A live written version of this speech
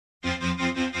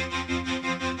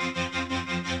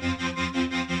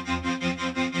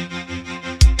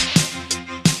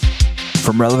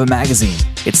From Relevant Magazine,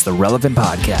 it's the Relevant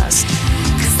Podcast.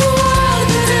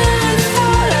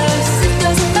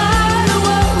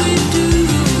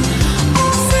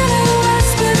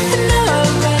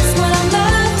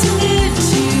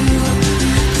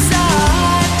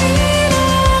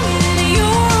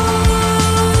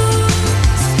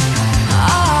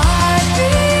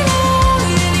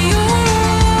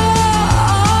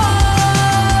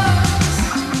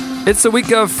 It's the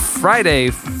week of Friday,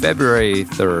 February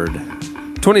 3rd,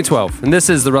 2012, and this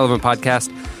is the Relevant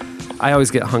Podcast. I always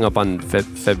get hung up on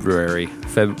February,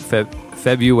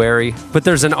 but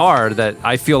there's an R that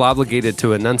I feel obligated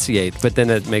to enunciate, but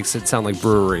then it makes it sound like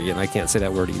brewery, and I can't say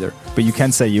that word either. But you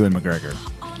can say Ewan McGregor.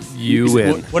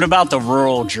 Ewan. What about the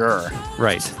rural juror?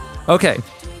 Right. Okay.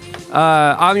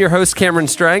 I'm your host, Cameron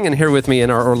Strang, and here with me in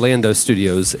our Orlando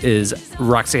studios is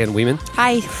Roxanne Weeman.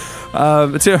 Hi.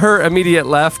 To her immediate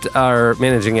left, our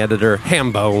managing editor,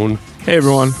 Hambone. Hey,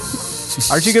 everyone.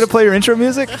 Aren't you going to play your intro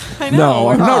music? I know. No,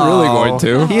 I'm not really going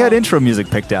to. He had intro music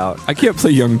picked out. I can't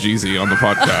play Young Jeezy on the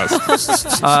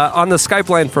podcast. On the Skype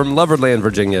line from Loverland,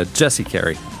 Virginia, Jesse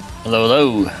Carey. Hello,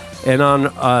 hello. And on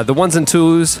the ones and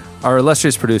twos, our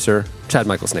illustrious producer, Chad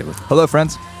Michael Snavely. Hello,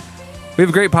 friends. We have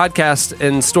a great podcast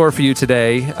in store for you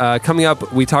today. Coming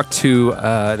up, we talk to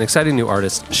an exciting new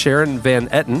artist, Sharon Van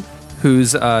Etten,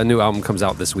 whose new album comes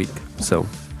out this week. So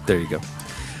there you go.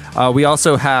 We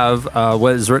also have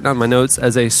what is written on my notes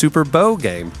as a Super Bow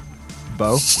game.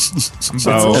 Bow?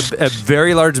 Bow. A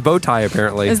very large bow tie,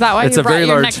 apparently. Is that why it's you a brought very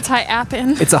your large necktie app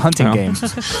in? It's a hunting game.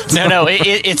 No,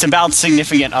 it's about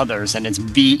significant others, and it's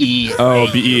B-E. Oh,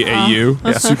 B-E-A-U?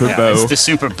 Yeah. Super Bow. It's the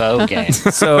Super Bow game.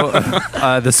 So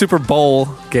the Super Bowl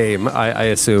game, I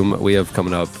assume we have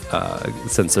coming up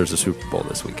since there's a Super Bowl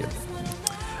this weekend.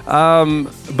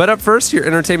 But up first, your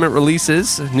entertainment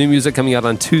releases. New music coming out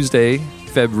on Tuesday,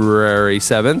 February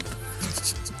 7th.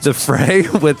 The Fray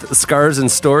with Scars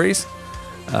and Stories.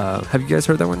 Have you guys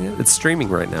heard that one yet? It's streaming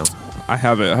right now. I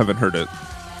haven't heard it.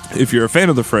 If you're a fan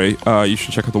of The Fray, you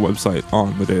should check out the website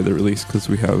on the day of the release because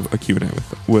we have a Q&A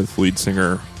with lead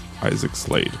singer Isaac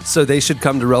Slade. So they should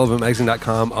come to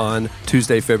relevantmagazine.com on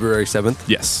Tuesday, February 7th?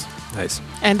 Yes. Nice.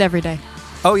 And every day.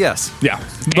 Oh, yes. Yeah.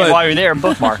 And while you're there,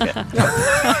 bookmark it.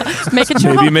 Make it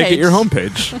your Maybe homepage. make it your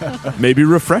homepage. Maybe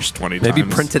refresh 20 times. Maybe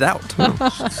print it out.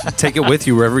 Take it with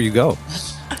you wherever you go,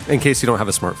 in case you don't have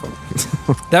a smartphone.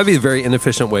 That would be a very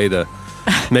inefficient way to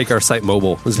make our site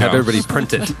mobile, is have everybody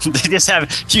print it.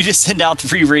 You just send out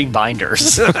 3 ring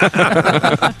binders.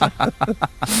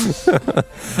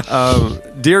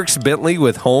 Dierks Bentley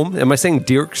with Home. Am I saying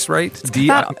Dierks right?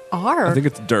 That R. I think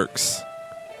it's Dirks.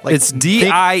 Like, It's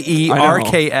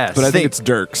D-I-E-R-K-S. But I think it's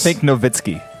Dirks. Think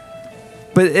Nowitzki.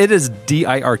 But it is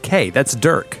D-I-R-K. That's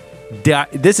Dirk.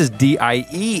 This is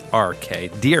D-I-E-R-K.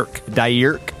 Dierk.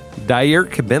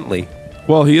 Dierk Bentley.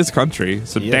 Well, he is country,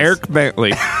 so He Derek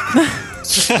Bentley.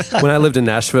 When I lived in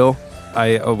Nashville,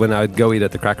 when I would go eat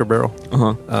at the Cracker Barrel,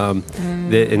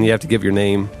 and you have to give your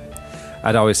name,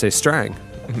 I'd always say Strang.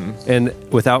 Mm-hmm. And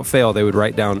without fail, they would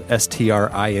write down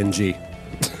S-T-R-I-N-G.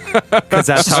 Because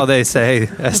that's how they say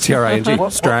S-T-R-I-N-G.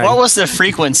 Strang. What was the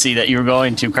frequency that you were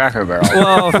going to Cracker Barrel?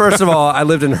 Well, first of all, I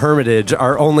lived in Hermitage.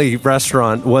 Our only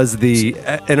restaurant was the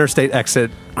interstate exit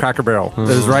Cracker Barrel. It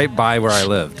was right by where I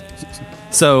lived.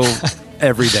 So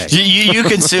every day. You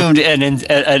consumed an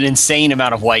insane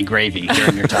amount of white gravy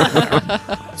during your time there.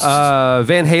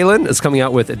 Van Halen is coming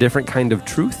out with A Different Kind of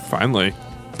Truth. Finally.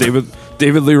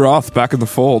 David Lee Roth back in the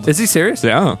fold. Is he serious?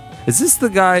 Yeah. Is this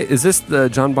the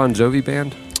John Bon Jovi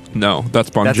band? No, that's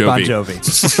Bon That's Jovi. Bon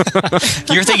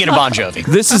Jovi. You're thinking of Bon Jovi.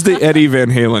 This is the Eddie Van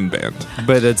Halen band.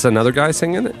 But it's another guy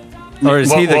singing it? Or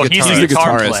is he the guitarist? He's He's the the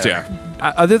guitar guitarist, player.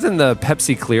 yeah. Other than the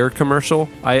Pepsi Clear commercial,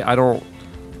 I don't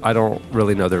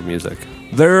really know their music.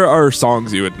 There are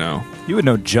songs you would know. You would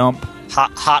know Jump.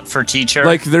 Hot for teacher.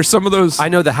 Like, there's some of those... I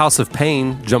know the House of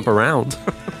Pain, Jump Around.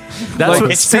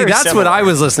 It's very That's similar. what I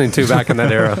was listening to back in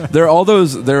that era. There are all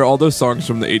those songs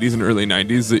from the 80s and early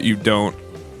 90s that you don't...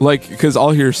 Like, because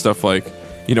I'll hear stuff like,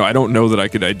 I don't know that I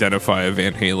could identify a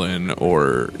Van Halen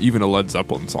or even a Led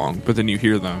Zeppelin song, but then you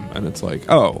hear them and it's like,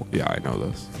 oh, yeah, I know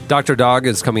this. Dr. Dog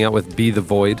is coming out with Be the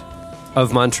Void.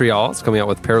 Of Montreal is coming out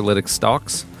with Paralytic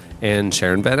Stalks. And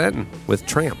Sharon Van Etten with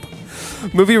Tramp.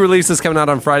 Movie release is coming out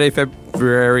on Friday,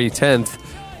 February 10th.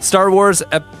 Star Wars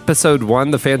Episode 1,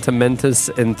 The Phantom Menace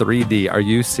in 3D. Are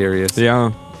you serious?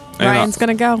 Yeah. Ryan's going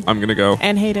to go. I'm going to go.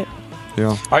 And hate it.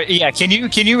 Yeah. Can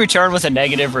you return with a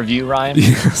negative review, Ryan?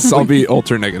 Yes, I'll be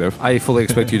ultra negative. I fully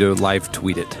expect you to live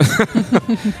tweet it.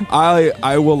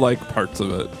 I will like parts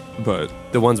of it, but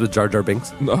The ones with Jar Jar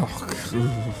Binks.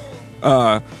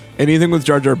 Anything with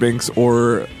Jar Jar Binks,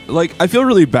 or like, I feel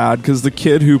really bad because the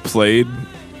kid who played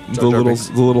the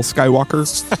little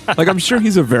Skywalker, like, I'm sure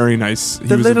he's a very nice.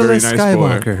 He was a very nice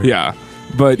Skywalker. boy. Yeah,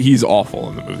 but he's awful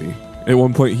in the movie. At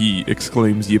one point, he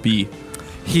exclaims "Yippee!"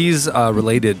 He's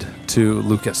related to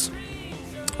Lucas.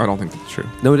 I don't think that's true.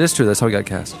 No, it is true. That's how he got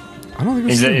cast. I don't think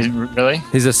that's Is true. it really?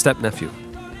 He's a step nephew.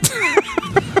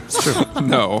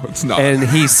 No, it's not. And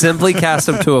he simply cast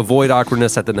him to avoid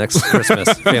awkwardness at the next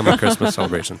family Christmas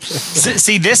celebration.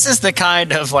 See, this is the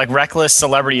kind of like reckless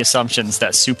celebrity assumptions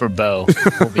that Super Bowl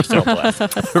will be filled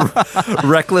with.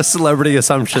 Reckless celebrity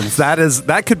assumptions.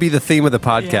 That could be the theme of the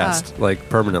podcast, like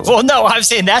permanently. Well, no, I'm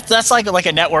saying that's like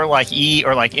a network like E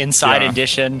or like Inside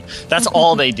Edition. That's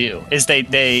all they do is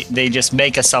they just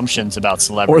make assumptions about or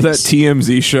celebrities. that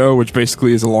TMZ show, which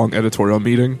basically is a long editorial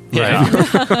meeting.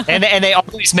 Yeah. and they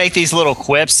always make these little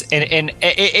quips, and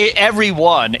every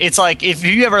one, it's like if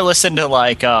you ever listen to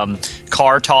like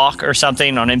Car Talk or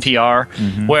something on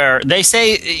NPR, where they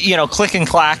say, Click and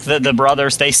Clack, the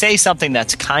brothers, they say something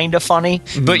that's kind of funny,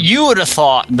 but you would have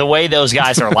thought the way those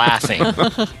guys are laughing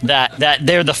that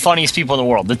they're the funniest people in the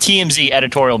world. The TMZ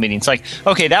editorial meeting, it's like,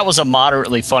 okay, that was a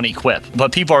moderately funny quip,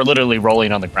 but people are literally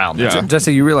rolling on the ground. Yeah.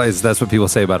 Jesse, you realize that's what people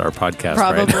say about our podcast,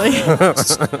 Probably. right?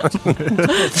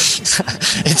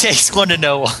 It takes one to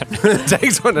know one. It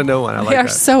takes one to know one. I like They are that.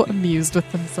 so amused with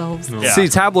themselves. Yeah. See,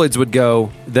 tabloids would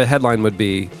go, the headline would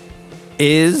be,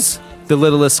 is the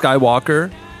littlest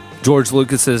Skywalker George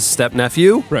Lucas's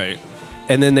step-nephew? Right.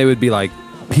 And then they would be like,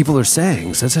 people are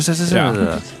saying.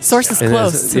 Yeah. Sources And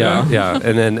close. yeah.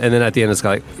 And then at the end it's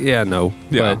like, yeah, no.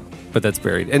 Yeah. But that's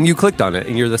buried. And you clicked on it,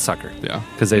 and you're the sucker. Yeah.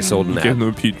 Because they sold an Give ad. them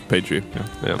a Patreon.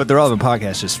 Yeah. But the relevant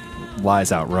podcast just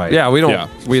lies outright. Yeah, we don't Yeah.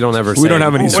 ever say. We don't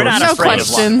have any We're not No afraid of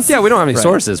questions. Yeah, we don't have any Right.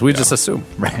 sources. We just assume.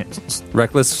 Right.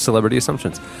 Reckless celebrity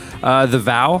assumptions. The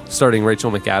Vow, starring Rachel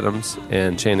McAdams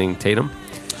and Channing Tatum.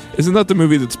 Isn't that the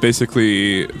movie that's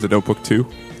basically The Notebook 2?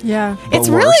 Yeah. But It's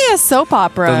worse. really a soap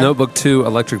opera. The Notebook 2,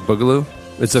 Electric Boogaloo.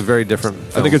 It's a very different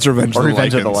film. I think it's Revenge Or of the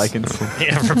Revenge of the Lycans. Lycans.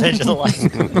 Yeah, Revenge of the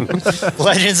Lycans.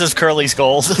 Legends of Curly's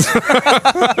Gold.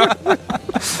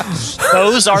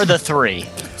 Those are the three.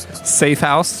 Safe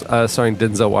House, starring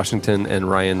Denzel Washington and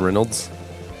Ryan Reynolds.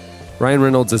 Ryan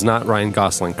Reynolds is not Ryan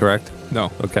Gosling, correct?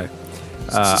 No. Okay.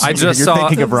 I just You're saw.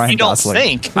 thinking of Ryan You don't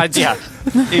Gosling. think?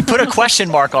 You put a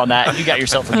question mark on that, you got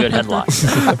yourself a good headline.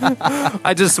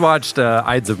 I just watched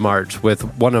Ides of March with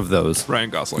one of those. Ryan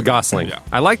Gosling. Gosling. Yeah.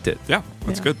 I liked it. Yeah,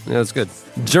 that's good. Yeah, it's good.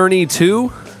 Journey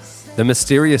to the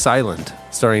Mysterious Island,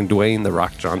 starring Dwayne The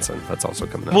Rock Johnson. That's also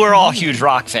coming up. We're all huge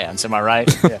rock fans, am I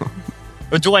right? Yeah.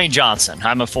 But Dwayne Johnson,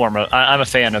 I'm a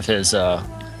fan of his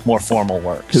more formal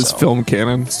work. His so. film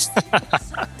canon.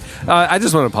 I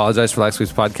just want to apologize for last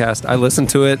week's podcast. I listened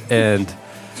to it and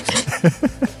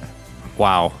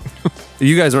wow.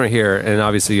 You guys weren't here, and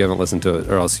obviously you haven't listened to it,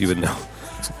 or else you would know.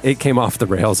 It came off the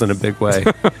rails in a big way.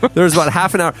 There was about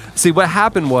half an hour. See, what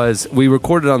happened was we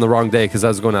recorded on the wrong day because I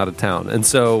was going out of town. And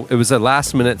so it was a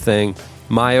last-minute thing.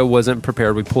 Maya wasn't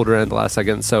prepared. We pulled her in at the last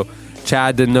second. So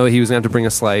Chad didn't know he was going to have to bring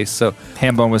a slice. So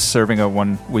Hambone was serving a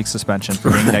 1-week suspension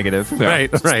for being negative. Yeah.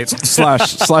 right.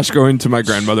 slash going to my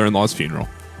grandmother-in-law's funeral.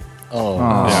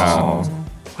 Oh.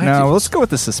 Yeah. No, let's go with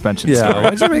the suspension. Yeah, story.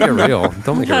 why'd you make it real?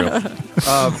 Don't make it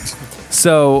real.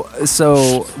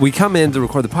 So we come in to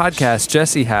record the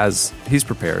podcast. He's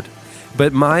prepared.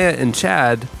 But Maya and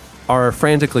Chad are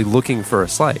frantically looking for a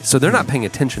slice. So they're not paying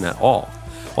attention at all.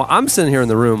 Well, I'm sitting here in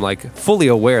the room, like, fully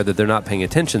aware that they're not paying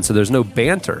attention, so there's no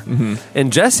banter.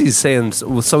 And Jesse's saying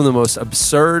some of the most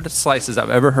absurd slices I've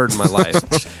ever heard in my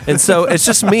life. And so it's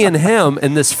just me and him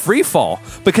in this free fall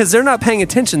because they're not paying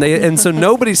attention. And so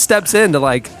nobody steps in to,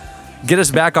 like, get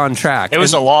us back on track. It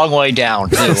was a long way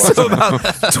down, too. So about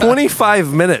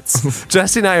 25 minutes,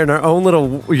 Jesse and I are in our own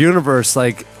little universe,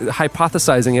 like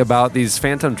hypothesizing about these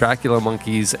Phantom Dracula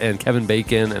monkeys and Kevin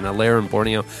Bacon and a lair in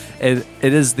Borneo. And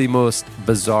it is the most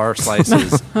bizarre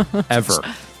slices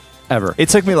ever. It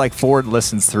took me like 4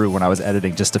 listens through when I was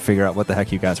editing just to figure out what the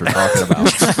heck you guys were talking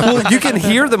about. Well, you can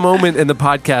hear the moment in the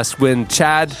podcast when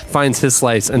Chad finds his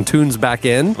slice and tunes back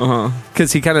in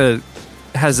because he kind of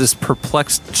has this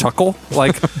perplexed chuckle,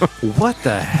 like, what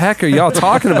the heck are y'all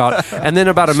talking about? And then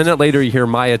about a minute later, you hear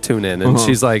Maya tune in, and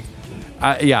she's like,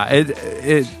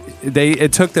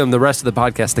 it took them the rest of the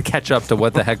podcast to catch up to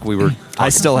what the heck we were. I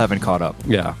still haven't caught up.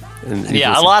 Yeah. And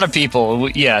Yeah, a lot of people,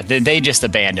 they just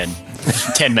abandoned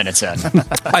 10 minutes in.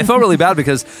 I felt really bad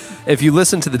because if you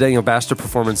listen to the Daniel Baxter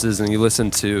performances and you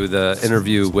listen to the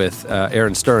interview with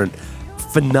Aaron Stern,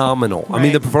 phenomenal. I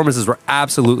mean, the performances were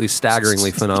absolutely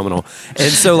staggeringly phenomenal.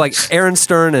 And so, like, Aaron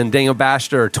Stern and Daniel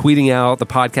Baxter are tweeting out the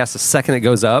podcast the second it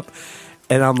goes up.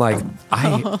 And I'm like,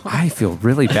 I feel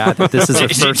really bad that this is their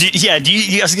first. I was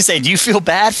gonna say, do you feel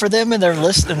bad for them and their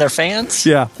list and their fans?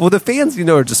 Yeah. Well, the fans,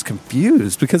 are just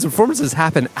confused because the performances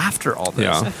happen after all this.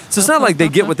 Yeah. So it's not like they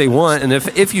get what they want, and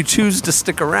if you choose to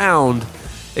stick around,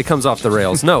 it comes off the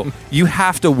rails. No, you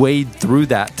have to wade through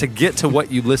that to get to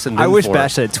what you listened to. I wish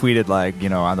Bash had tweeted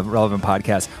on the relevant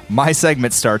podcast, my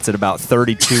segment starts at about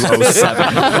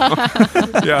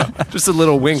 32:07. Yeah. Just a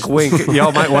little wink, wink.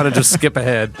 Y'all might want to just skip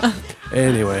ahead.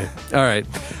 Anyway. All right.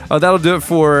 That'll do it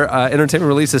for entertainment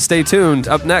releases. Stay tuned.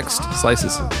 Up next,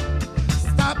 Slices.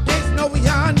 Stop gazing over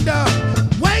yonder.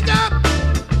 Wake up.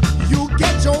 You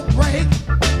get your break.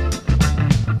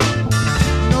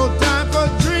 No time for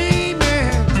dreaming.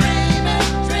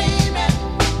 Dreaming.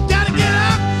 Gotta get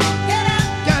up.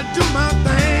 Gotta do my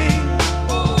thing.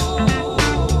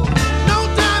 No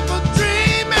time for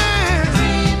dreaming.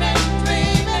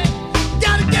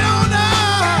 Gotta get on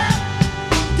up.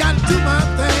 Gotta do my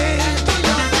thing.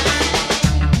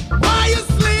 While you're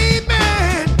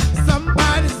sleeping,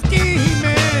 somebody's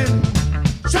scheming.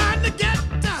 Trying to get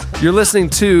You're listening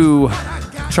to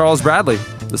Charles Bradley.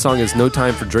 The song is No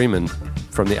Time for Dreamin'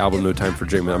 from the album No Time for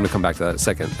Dreamin'. I'm going to come back to that in a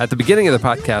second. At the beginning of the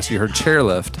podcast, you heard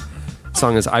Chairlift. The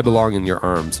song is I Belong in Your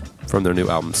Arms from their new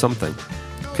album, Something.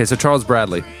 Okay, so Charles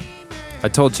Bradley. I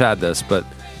told Chad this, but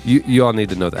you all need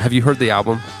to know that. Have you heard the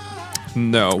album?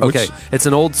 No. Okay, it's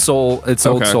an old soul. It's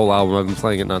an old Okay. soul album. I've been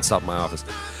playing it nonstop in my office.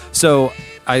 So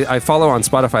I follow on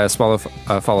Spotify.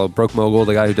 I follow Broke Mogul,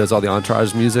 the guy who does all the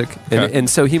Entourage music, Okay. and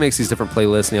so he makes these different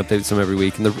playlists and he updates them every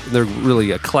week, and they're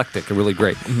really eclectic and really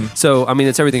great. So I mean,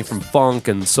 it's everything from funk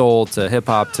and soul to hip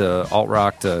hop to alt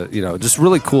rock to just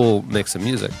really cool mix of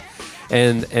music.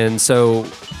 And so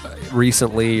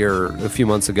recently or a few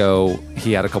months ago,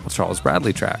 he had a couple Charles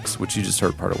Bradley tracks, which you just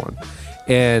heard part of one,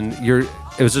 and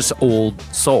it was just old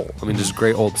soul. I mean, just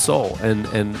great old soul.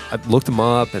 And I looked him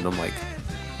up, and I'm like,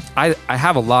 I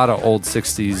have a lot of old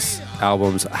 60s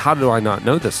albums. How do I not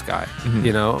know this guy?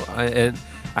 And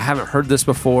I haven't heard this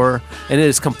before. And it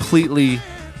is completely,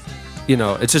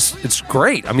 it's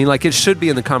great. I mean, like, it should be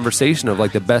in the conversation of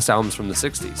like the best albums from the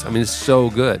 60s. I mean, it's so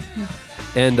good.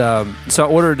 And so I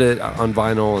ordered it on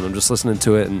vinyl, and I'm just listening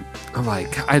to it, and I'm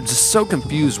like, I'm just so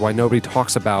confused why nobody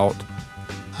talks about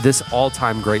this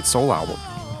all-time great soul album.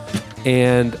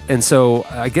 And so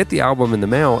I get the album in the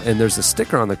mail, and there's a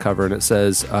sticker on the cover, and it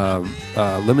says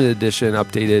limited edition,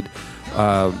 updated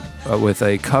with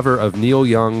a cover of Neil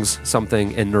Young's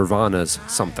Something and Nirvana's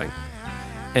Something.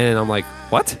 And I'm like,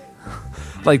 what?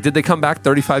 Like, did they come back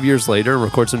 35 years later and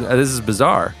record some? This is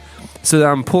bizarre. So then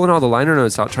I'm pulling all the liner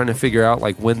notes out, trying to figure out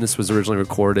like when this was originally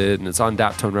recorded, and it's on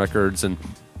Daptone Records, and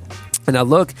I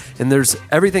look, and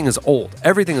everything is old.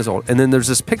 Everything is old. And then there's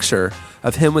this picture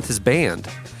of him with his band,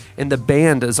 and the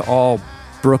band is all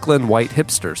Brooklyn white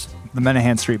hipsters. The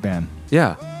Menahan Street Band.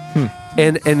 Yeah.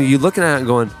 And you're looking at it and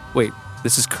going, wait,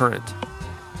 this is current.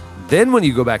 Then when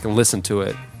you go back and listen to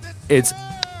it, it's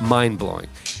mind-blowing.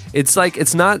 It's like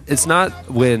it's not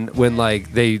when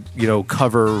like they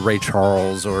cover Ray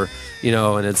Charles or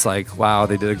and it's like, wow,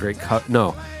 they did a great cut.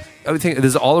 No, everything, this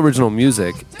is all original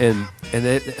music, and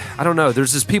it, I don't know,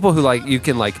 there's just people who like, you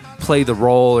can like play the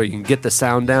role or you can get the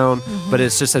sound down, but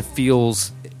it's just, it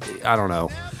feels, I don't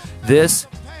know. This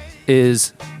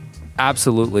is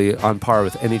absolutely on par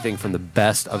with anything from the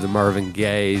best of the Marvin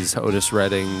Gaye's, Otis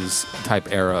Redding's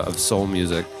type era of soul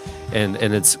music, and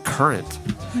it's current.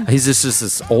 He's just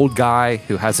this old guy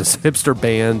who has this hipster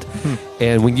band,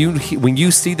 and when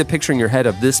you see the picture in your head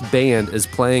of this band is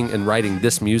playing and writing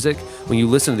this music, when you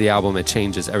listen to the album, it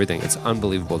changes everything. It's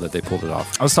unbelievable that they pulled it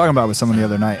off. I was talking about it with someone the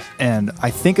other night, and I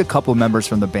think a couple of members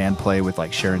from the band play with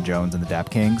like Sharon Jones and the Dap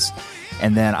Kings,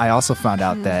 and then I also found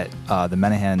out that the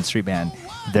Menahan Street Band,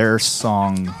 their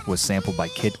song was sampled by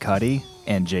Kid Cudi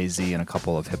and Jay-Z in a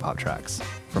couple of hip hop tracks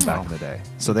from back in the day.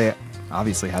 So they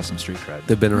obviously have some street cred.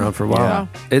 They've been around for a while.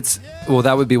 Yeah.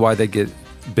 That would be why they get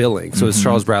billing. So it's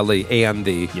Charles Bradley and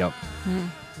the. Yep.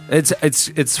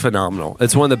 It's phenomenal.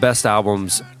 It's one of the best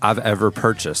albums I've ever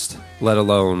purchased. Let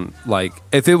alone like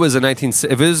if it was made in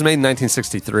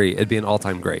 1963, it'd be an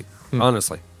all-time great.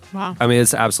 Honestly. Wow. I mean,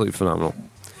 it's absolutely phenomenal.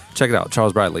 Check it out,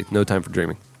 Charles Bradley. No Time for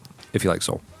Dreaming. If you like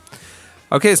soul.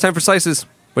 Okay, it's time for Slices.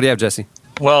 What do you have, Jesse?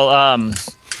 Well,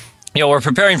 we're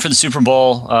preparing for the Super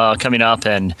Bowl coming up,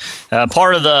 and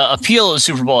part of the appeal of the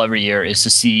Super Bowl every year is to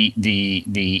see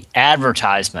the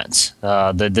advertisements,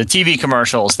 the TV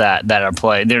commercials that are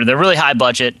played. They're really high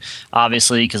budget,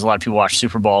 obviously, because a lot of people watch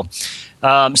Super Bowl.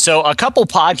 So a couple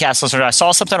podcast listeners, I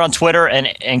saw something on Twitter,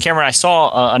 and Cameron, I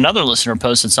saw another listener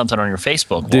posted something on your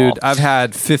Facebook wall. Dude, I've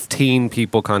had 15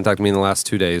 people contact me in the last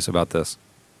 2 days about this.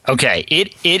 Okay,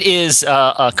 it is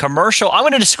a commercial. I'm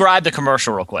going to describe the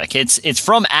commercial real quick. It's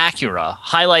from Acura,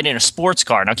 highlighting a sports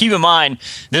car. Now, keep in mind,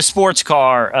 this sports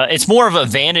car, it's more of a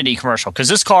vanity commercial because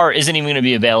this car isn't even going to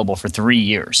be available for 3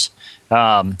 years.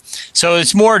 So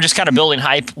it's more just kind of building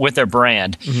hype with their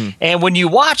brand. And when you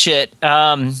watch it,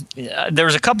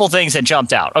 there's a couple things that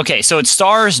jumped out. Okay, so it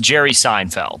stars Jerry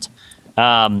Seinfeld.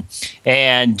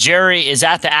 And Jerry is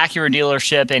at the Acura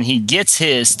dealership and he gets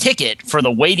his ticket for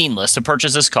the waiting list to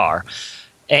purchase his car.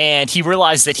 And he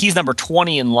realizes that he's number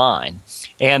 20 in line.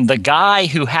 And the guy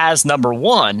who has number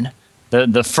 1,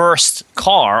 the first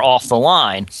car off the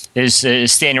line, is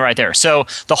standing right there. So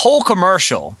the whole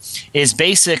commercial is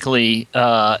basically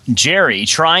Jerry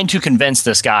trying to convince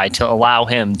this guy to allow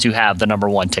him to have the number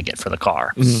 1 ticket for the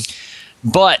car.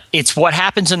 But it's what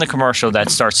happens in the commercial that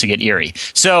starts to get eerie.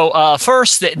 So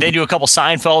first, they do a couple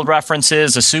Seinfeld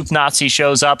references. A soup Nazi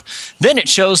shows up. Then it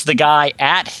shows the guy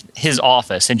at his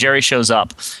office, and Jerry shows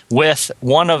up with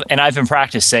one of, and I've been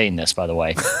practiced saying this, by the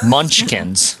way,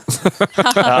 Munchkins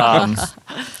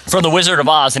from The Wizard of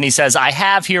Oz. And he says, I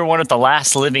have here one of the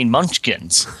last living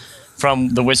Munchkins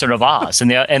from The Wizard of Oz.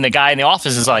 And the guy in the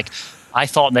office is like, I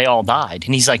thought they all died.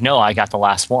 And he's like, no, I got the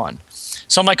last one.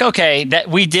 So I'm like, okay, that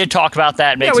we did talk about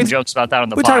that, make some jokes about that on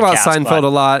the podcast. We talk about Seinfeld a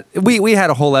lot. We had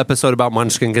a whole episode about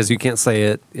Munchkin because you can't say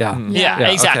it. Yeah,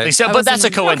 exactly. Okay. So, but that's a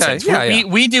coincidence. Okay.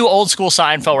 We do old school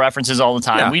Seinfeld references all the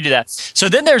time. Yeah. We do that. So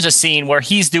then there's a scene where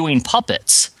he's doing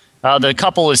puppets. The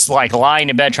couple is like lying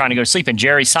in bed trying to go to sleep, and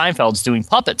Jerry Seinfeld's doing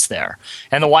puppets there.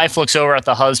 And the wife looks over at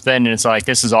the husband, and it's like,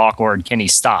 this is awkward. Can he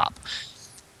stop?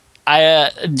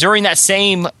 During that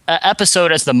same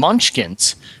episode as the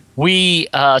Munchkins, we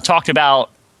talked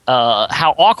about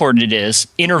how awkward it is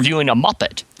interviewing a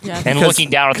Muppet and looking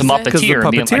down at the Muppeteer. Because the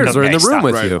Puppeteers are in the room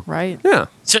with you. Right. Yeah.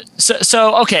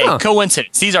 So okay,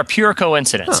 coincidence. These are pure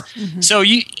coincidence. So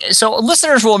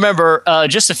listeners will remember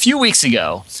just a few weeks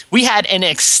ago, we had an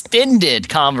extended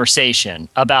conversation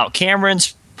about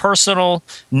Cameron's personal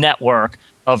network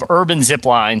of urban zip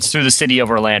lines through the city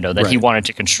of Orlando that he wanted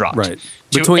to construct. Right.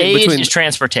 To aid his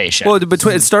transportation. Well,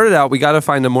 it started out, we got to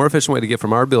find a more efficient way to get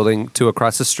from our building to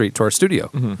across the street to our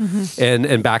studio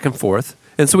and back and forth.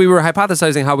 And so we were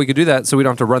hypothesizing how we could do that so we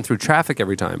don't have to run through traffic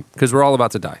every time because we're all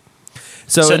about to die.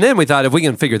 So and then we thought if we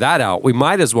can figure that out, we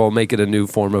might as well make it a new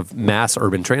form of mass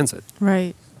urban transit.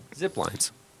 Right. Zip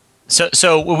lines.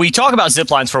 So we talk about zip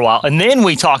lines for a while, and then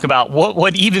we talk about what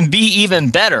would even be even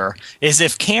better is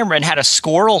if Cameron had a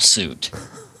squirrel suit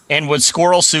and would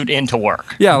squirrel suit into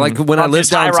work. Yeah, like when I lived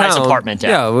downtown. High-rise apartment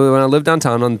down. Yeah, when I lived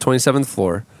downtown on the 27th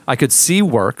floor, I could see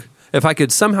work. If I could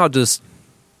somehow just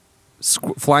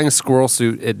flying squirrel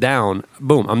suit it down,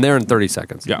 boom, I'm there in 30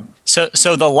 seconds. Yeah.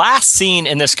 So the last scene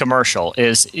in this commercial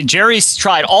is Jerry's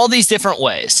tried all these different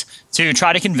ways to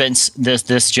try to convince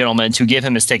this gentleman to give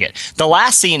him his ticket. The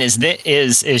last scene is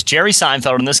Jerry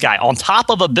Seinfeld and this guy on top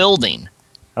of a building,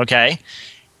 okay?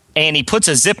 And he puts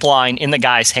a zip line in the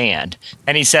guy's hand,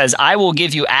 and he says, I will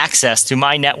give you access to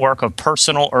my network of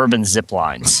personal urban zip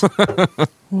lines.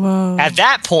 Whoa. At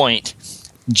that point,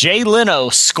 Jay Leno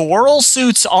squirrel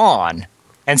suits on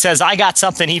and says, I got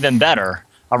something even better,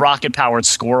 a rocket-powered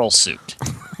squirrel suit.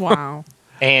 Wow.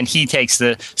 And he takes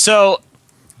so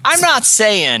I'm not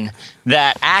saying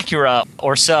that Acura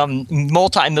or some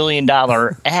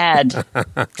multi-million-dollar ad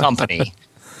company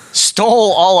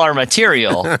stole all our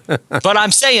material, but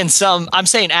I'm saying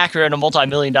Acura and a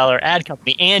multi-million-dollar ad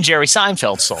company and Jerry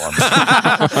Seinfeld stole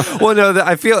them. Well, no,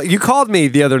 I feel you called me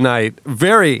the other night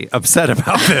very upset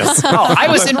about this. Oh, I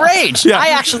was enraged. Yeah. I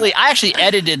actually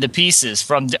edited the pieces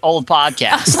from the old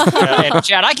podcast. And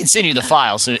Chad, I can send you the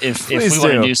files if we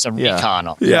want to do some recon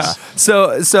on this. Yeah.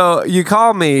 So you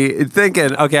call me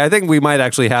thinking, okay, I think we might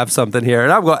actually have something here,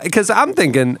 and I'm going because I'm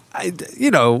thinking,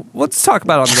 let's talk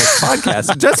about it on the next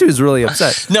podcast. Jesse was really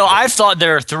upset. No, I've thought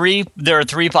there are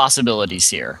three possibilities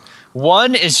here.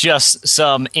 One is just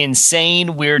some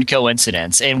insane, weird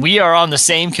coincidence, and we are on the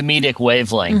same comedic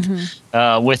wavelength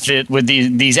with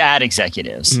these ad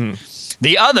executives.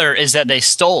 The other is that they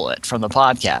stole it from the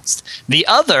podcast. The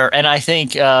other, and I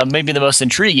think maybe the most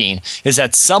intriguing, is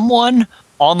that someone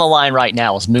on the line right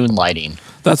now is moonlighting.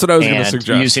 That's what I was going to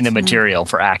suggest. Using the material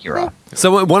for Acura.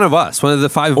 So one of us, one of the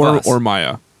five of us. Or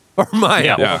Maya. Or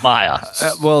Maya. Yeah. Maya.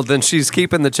 Well, then she's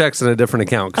keeping the checks in a different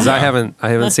account because I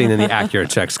haven't seen any accurate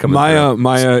checks coming through.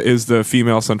 Maya is the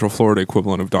female Central Florida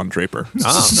equivalent of Don Draper.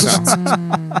 Oh.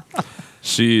 Yeah.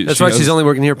 That's why she's only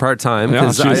working here part time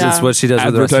because that's what she does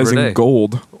with the rest of her day. Advertising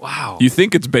gold. Wow. You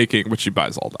think it's baking, but she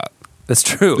buys all that. That's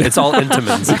true. It's all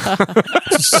Intamins.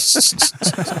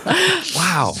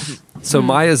 Wow. So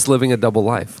Maya's living a double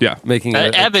life. Yeah. Making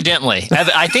a, Evidently.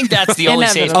 I think that's the only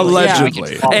safe Inevitably,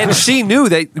 Allegedly. and she knew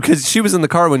that because she was in the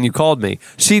car when you called me.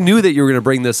 She knew that you were going to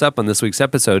bring this up on this week's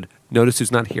episode. Notice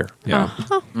who's not here. Yeah.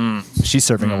 She's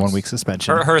serving a 1 week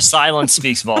suspension. Her silence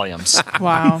speaks volumes.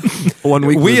 Wow. 1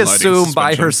 week. We moonlighting assume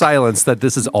by suspension. her silence that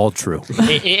this is all true.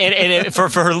 And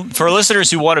for listeners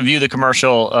who want to view the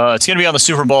commercial, it's going to be on the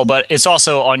Super Bowl, but it's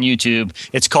also on YouTube.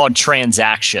 It's called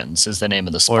Transactions is the name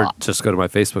of the Or spot. just go to my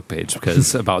Facebook page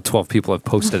because about 12 people have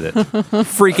posted it.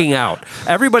 Freaking out.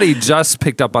 Everybody just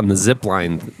picked up on the zip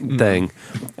line thing.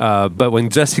 But when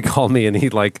Jesse called me and he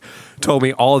told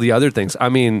me all the other things, I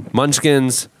mean,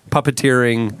 Munchkins,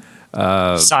 puppeteering.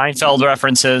 Seinfeld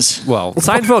references. Well,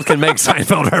 Seinfeld can make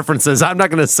Seinfeld references. I'm not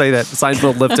going to say that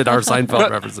Seinfeld lifted our Seinfeld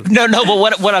references. No,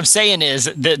 but what I'm saying is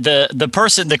the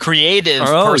person, the creative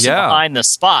person behind the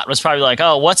spot was probably like,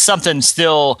 oh, what's something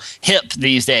still hip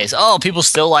these days? Oh, people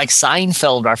still like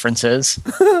Seinfeld references.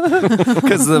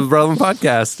 Because the Relevant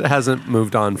Podcast hasn't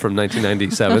moved on from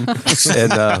 1997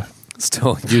 and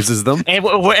still uses them. And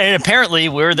apparently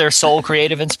we're their sole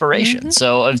creative inspiration.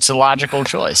 So it's a logical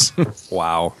choice.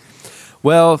 Wow.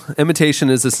 Well,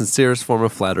 imitation is the sincerest form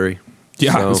of flattery.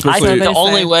 Yeah. So- I Especially, think the they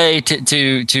only say. way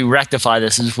to rectify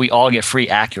this is if we all get free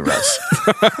Acuras.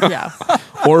 Yeah.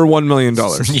 or $1 million.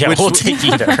 Yeah, we'll take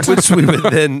either. which we would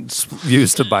then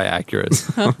use to buy Acuras.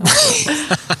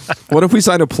 What if we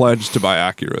sign a pledge to buy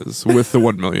Acuras with the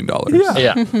 $1 million?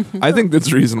 Yeah. I think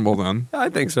that's reasonable then. I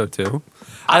think so too.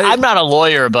 I'm not a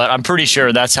lawyer, but I'm pretty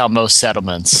sure that's how most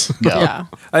settlements go.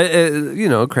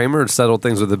 Yeah. Kramer settled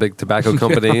things with the big tobacco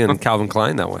company and Calvin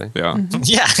Klein that way. Yeah.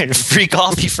 Yeah, free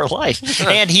coffee for life.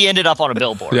 And he ended up on a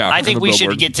billboard. Yeah, I think on a we should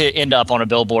billboard. get to end up on a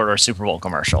billboard or a Super Bowl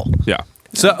commercial. Yeah.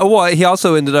 So, he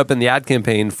also ended up in the ad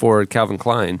campaign for Calvin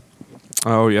Klein.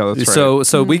 Oh, yeah, that's right.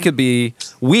 So we could be,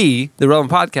 the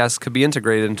Relevant Podcast, could be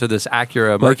integrated into this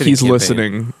Acura marketing Like he's campaign.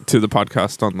 listening to the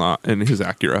podcast in his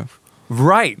Acura.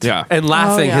 Right. Yeah. And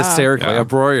laughing Oh, yeah. hysterically, Yeah.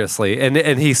 uproariously. And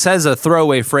he says a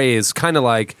throwaway phrase, kind of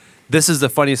like, this is the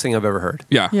funniest thing I've ever heard.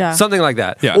 Yeah. Yeah. Something like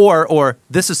that. Yeah. Or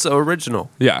this is so original.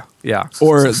 Yeah. Yeah.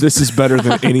 Or this is better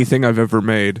than anything I've ever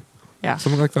made. Yeah.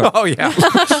 Something like that. Oh, yeah.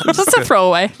 Just a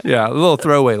throwaway. Yeah. A little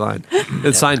throwaway line.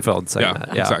 It's Seinfeld saying Yeah,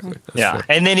 that. Yeah. exactly. Yeah.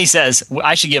 And then he says,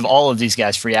 I should give all of these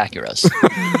guys free Acuras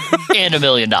and $1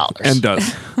 million. And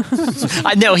does.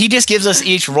 I know he just gives us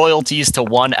each royalties to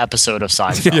one episode of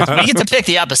Seinfeld. We get to pick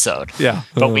the episode. Yeah.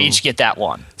 But we each get that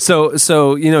one. So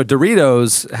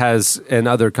Doritos and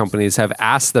other companies have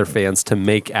asked their fans to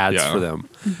make ads Yeah. for them.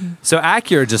 So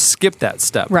Acura just skipped that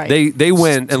step. Right. They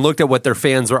went and looked at what their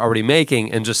fans were already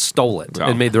making and just stole it Yeah.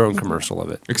 and made their own commercial of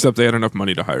it. Except they had enough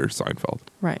money to hire Seinfeld.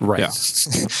 Right. Right. Yeah.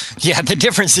 Yeah, the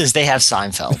difference is they have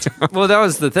Seinfeld. Well, that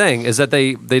was the thing, is that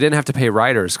they didn't have to pay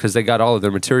writers because they got all of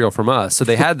their material from us. So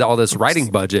they had all this writing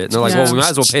budget, and they're like, Yeah. well, we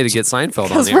might as well pay to get Seinfeld on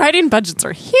Because here. writing budgets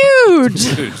are huge.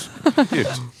 Huge.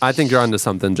 I think you're onto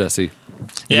something, Jesse.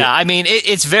 Yeah, I mean,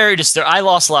 it's very disturbing. I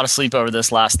lost a lot of sleep over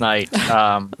this last night.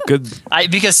 Good.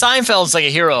 Because Seinfeld's like a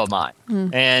hero of mine.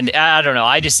 And I don't know,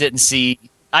 I didn't see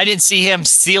him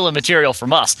stealing material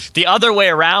from us. The other way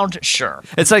around, sure.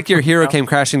 It's like your hero came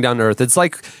crashing down to earth. It's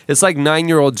like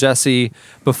 9-year-old Jesse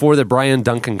before the Brian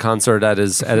Duncan concert at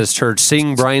his church,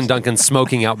 seeing Brian Duncan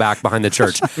smoking out back behind the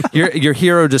church. Your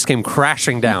hero just came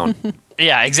crashing down.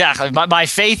 Yeah, exactly. My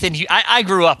faith in you. I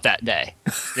grew up that day.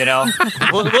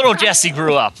 Little Jesse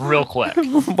grew up real quick.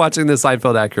 Watching the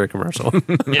Seinfeld Acura commercial.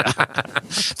 Yeah.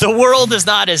 The world is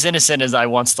not as innocent as I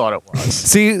once thought it was.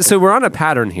 See, so we're on a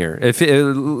pattern here. If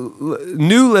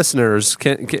new listeners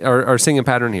are seeing a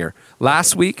pattern here.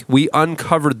 Last week we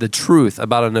uncovered the truth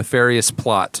about a nefarious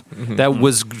plot that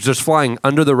was just flying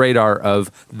under the radar of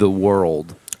the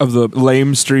world. Of the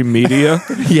lamestream media.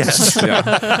 Yes.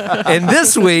 Yeah. And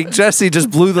this week Jesse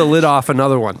just blew the lid off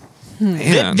another one.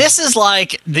 Man. This is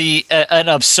like an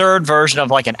absurd version of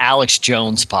like an Alex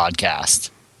Jones podcast.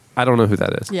 I don't know who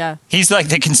that is. Yeah. He's like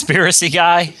the conspiracy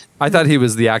guy. I thought he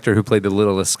was the actor who played the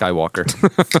littlest Skywalker.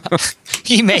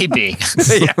 He may be.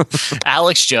 Yeah.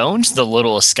 Alex Jones, the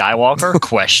littlest Skywalker?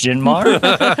 Question mark.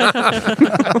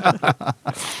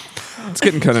 It's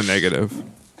getting kind of negative.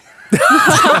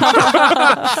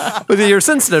 But you're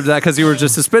sensitive to that because you were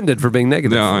just suspended for being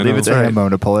negative. Yeah, I Leave know. it to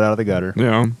Ramon to pull it out of the gutter.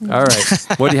 Yeah. All right.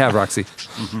 What do you have, Roxy?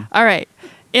 All right.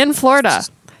 In Florida,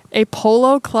 a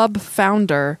polo club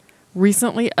founder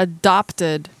recently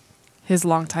adopted his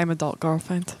longtime adult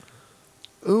girlfriend.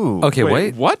 Ooh. Okay,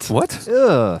 wait. What? What?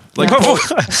 Ugh. Like, Polo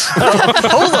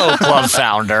Club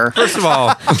founder. First of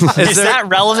all, Is that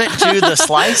relevant to the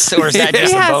slice, or is that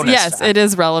just a bonus? Yes, fact? it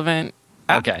is relevant.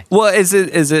 Okay. well, is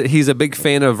it he's a big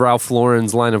fan of Ralph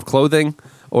Lauren's line of clothing,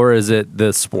 or is it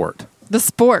the sport? The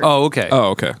sport. Oh, okay. Oh,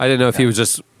 okay. I didn't know if he was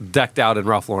just decked out in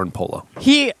Ralph Lauren polo.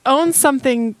 He owns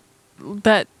something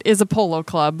that is a polo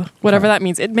club, whatever that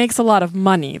means. It makes a lot of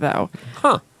money, though.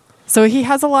 Huh. So he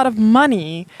has a lot of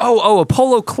money. Oh, a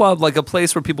polo club, like a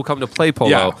place where people come to play polo.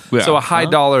 Yeah. So a high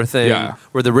dollar thing Yeah.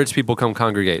 where the rich people come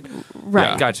congregate.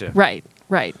 Right. Gotcha. Right.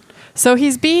 So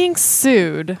he's being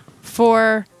sued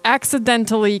for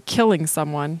accidentally killing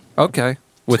someone. Okay.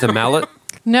 With a mallet?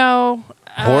 No.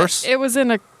 Horse? It was in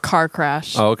a car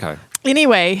crash. Oh, okay.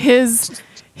 Anyway, his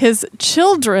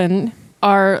children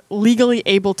are legally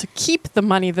able to keep the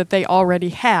money that they already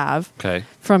have Okay.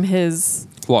 from his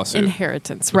Lawsuit.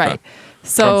 inheritance. Right.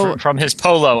 So from his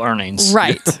polo earnings.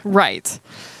 Right.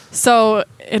 So,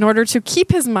 in order to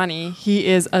keep his money, he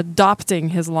is adopting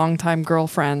his longtime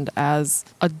girlfriend as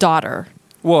a daughter.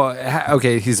 Well,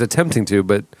 okay, he's attempting to,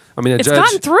 but I mean, a It's judge.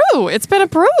 gone through. It's been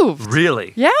approved.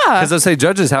 Really? Yeah. Because I say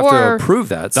judges have to Or- approve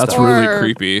that. That's stuff. really Or-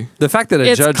 creepy. The fact that a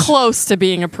It's judge, close to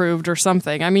being approved or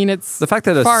something. I mean, it's the fact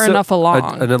that far enough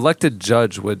along. an elected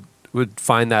judge would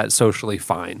find that socially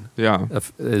fine. Yeah.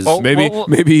 Is Well,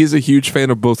 Maybe he's a huge fan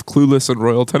of both Clueless and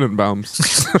Royal Tenenbaums.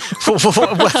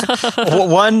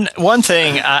 One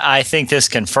thing I think this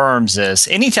confirms is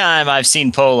anytime I've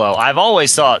seen polo, I've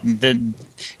always thought that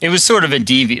it was sort of a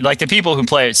devious. Like the people who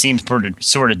play it seems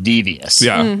sort of devious.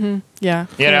 Yeah. yeah.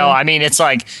 You know, I mean, it's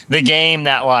like the game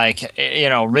that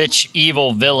rich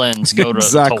evil villains go to,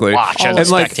 Exactly. to watch as And,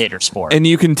 a like, spectator sport. And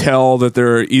you can tell that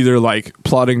they're either like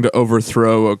plotting to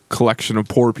overthrow a collection of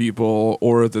poor people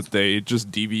or that they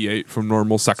just deviate from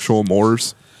normal sexual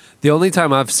mores. the only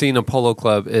time I've seen a polo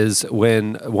club is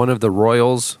when one of the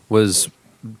Royals was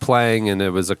playing and it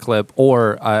was a clip,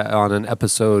 or on an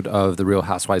episode of The Real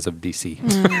Housewives of DC.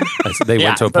 They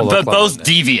went to a polo but club. both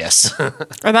devious.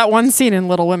 Or that one scene in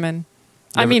Little Women.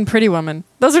 I mean, Pretty Woman.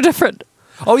 Those are different.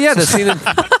 Oh yeah, the scene.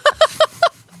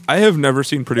 I have never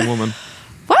seen Pretty Woman.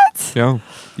 What? Yeah.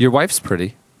 Your wife's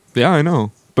pretty. Yeah, I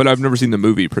know. But I've never seen the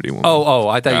movie Pretty Woman. Oh,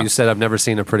 I thought Yeah. you said I've never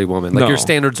seen a pretty woman. Like No. your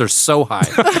standards are so high.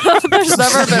 There's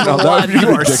never been No, that would one. be You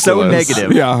are so ridiculous.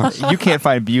 negative. Yeah. You can't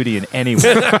find beauty in anyone.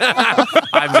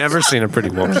 I've never seen a pretty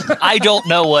woman. I don't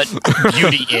know what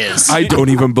beauty is. I don't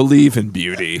even believe in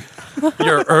beauty.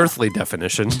 Your earthly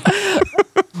definition.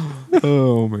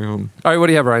 Oh, man. All right, what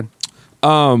do you have, Ryan?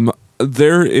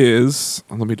 There is.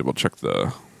 Let me double check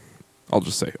the. I'll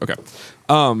just say. Okay.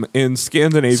 In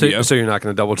Scandinavia. So you're not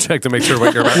going to double check to make sure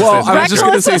what you're about well, to say. I was just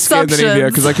going to say Reckless Scandinavia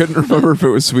assumptions. because I couldn't remember if it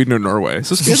was Sweden or Norway.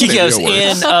 So He Scandinavia goes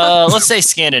works. in, let's say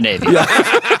Scandinavia.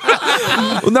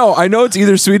 Well, no, I know it's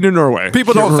either Sweden or Norway.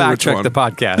 People Can't don't remember fact which check one. the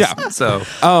podcast. Yeah.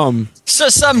 So So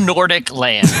some Nordic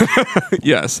land.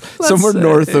 Yes, somewhere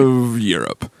north of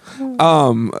Europe.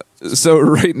 So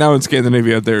right now in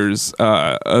Scandinavia, there's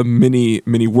a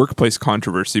mini workplace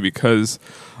controversy because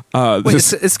wait,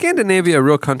 this, is Scandinavia a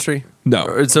real country? No.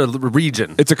 Or it's a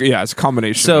region. it's a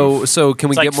combination. So can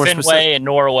we It's like get more Fenway specific? and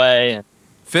Norway. And,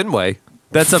 Fenway.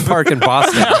 That's a park in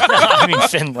Boston. I mean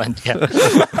Finland. Yeah.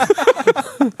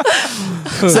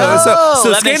 so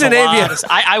that makes a Scandinavia. lot of-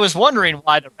 I was wondering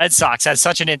why the Red Sox had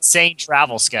such an insane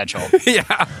travel schedule.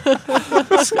 Yeah.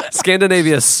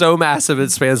 Scandinavia is so massive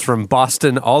it spans from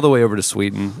Boston all the way over to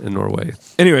Sweden and Norway.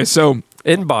 Anyway, so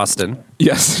In Boston.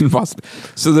 yes, in Boston.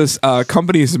 So this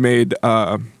company's made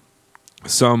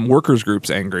some workers groups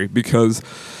angry because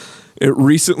it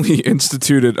recently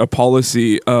instituted a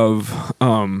policy of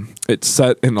it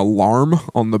set an alarm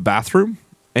on the bathroom.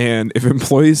 And if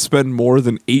employees spend more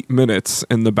than 8 minutes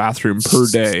in the bathroom per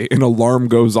day, an alarm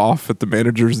goes off at the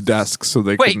manager's desk so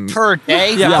they Wait, can. per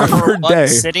day? Yeah, Not per one day.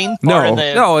 sitting? No. Part of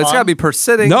the No, it's got to month? be per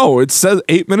sitting. No, it says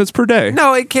 8 minutes per day.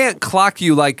 No, it can't clock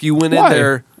you like you went Why? in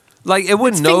there. Like it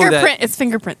wouldn't It's know fingerprint. that. It's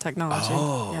fingerprint technology.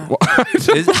 Yeah.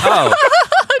 Oh,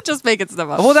 Just make it stuff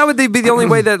up. well, that would be the only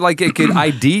way that like it could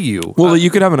ID you Well, you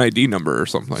could have an ID number or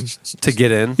something. to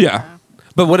get in. Yeah.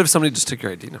 But what if somebody just took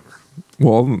your ID number?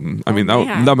 Well, I mean,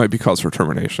 man. that might be cause for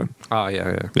termination. Oh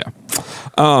yeah.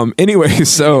 Yeah. Anyway,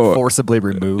 so Forcibly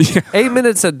removed. 8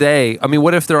 minutes a day. I mean,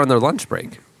 what if they're on their lunch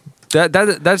break?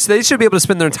 That's they should be able to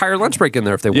spend their entire lunch break in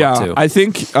there if they yeah, want to. I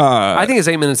think I think it's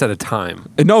 8 minutes at a time.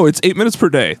 no, it's 8 minutes per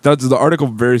day. That's the article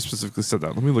very specifically said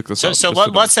that. Let me look this up. So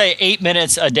just let's say 8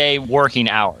 minutes a day working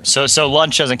hours. So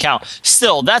lunch doesn't count.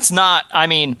 Still, that's not. I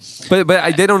mean, But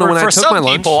they don't know when I for took my some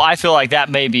lunch. people, I feel like that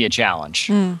may be a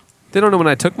challenge. They don't know when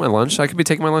I took my lunch. I could be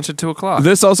taking my lunch at 2:00.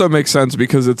 This also makes sense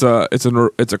because it's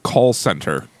a call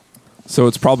center, so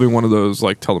it's probably one of those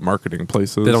like telemarketing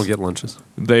places. They don't get lunches.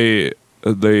 They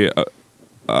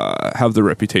have the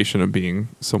reputation of being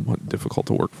somewhat difficult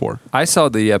to work for. I saw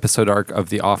the episode arc of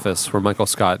The Office where Michael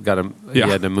Scott he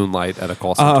had to moonlight at a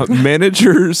call center.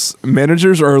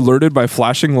 Managers are alerted by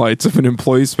flashing lights if an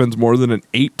employee spends more than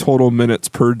 8 total minutes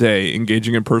per day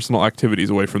engaging in personal activities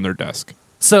away from their desk.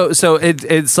 So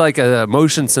it's like a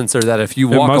motion sensor that if you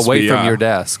walk away from your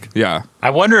desk. Yeah. I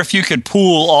wonder if you could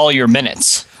pool all your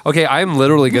minutes Okay, I'm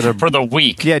literally gonna for the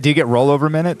week. Yeah, do you get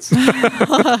rollover minutes?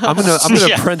 I'm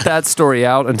gonna print that story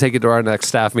out and take it to our next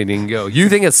staff meeting and go, you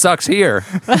think it sucks here?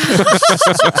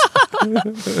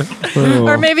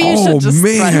 Or maybe you should just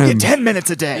man. You get 10 minutes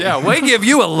a day. Yeah, we give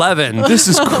you 11. This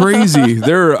is crazy.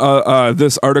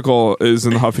 This article is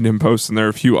in the Huffington Post, and there are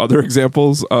a few other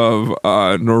examples of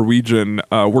Norwegian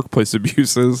workplace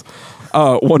abuses.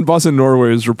 One boss in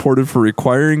Norway is reported for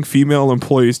requiring female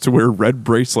employees to wear red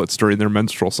bracelets during their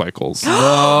menstrual cycles.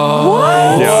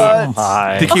 What?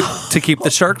 to keep the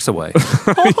sharks away.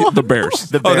 The bears.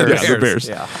 The bears. The bears.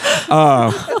 Yeah.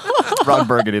 Ron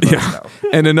Burgundy. Let us know.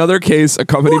 In another case, a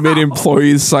company made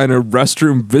employees sign a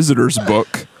restroom visitors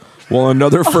book, while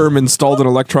another firm installed an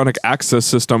electronic access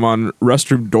system on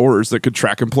restroom doors that could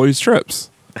track employees' trips.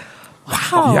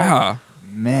 Wow. Yeah.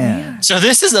 Man. So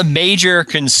this is a major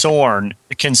concern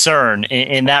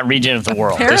in that region of the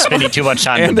world. They're spending too much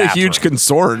time in And the a bathroom. huge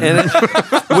concern.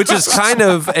 Which is kind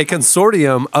of a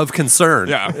consortium of concern.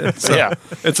 Yeah. So, Yeah.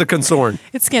 It's a concern.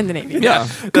 It's Scandinavian. Yeah.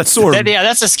 Concern.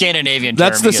 That's a Scandinavian term.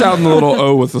 That's the sound in the little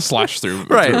O with the slash through.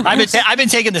 Right. I've been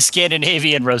taking the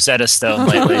Scandinavian Rosetta Stone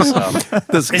lately, so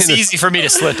it's easy for me to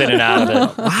slip in and out of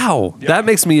it. Wow. That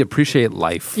makes me appreciate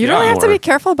life. You really have to more. be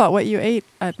careful about what you ate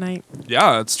at night.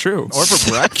 Yeah, it's true. Or for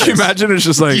breakfast. Can you imagine it's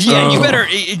just like, Yeah, you oh. better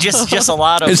just a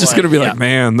lot of. It's just like, going to be like,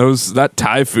 man, that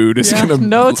Thai food is Yeah, going to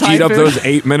no Thai eat up food. those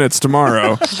 8 minutes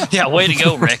tomorrow. yeah, way to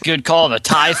go, Rick. Good call on the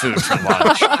Thai food for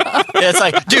lunch. It's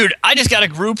like, dude, I just got a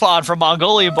Groupon from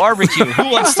Mongolian barbecue. Who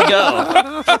wants to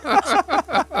go?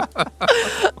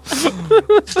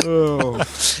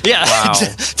 Yeah, Wow.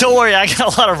 don't worry, I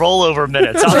got a lot of rollover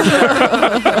minutes.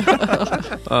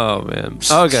 Oh, man.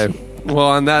 Okay. Well,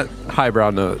 on that highbrow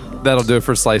note, that'll do it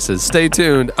for Slices. Stay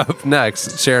tuned. Up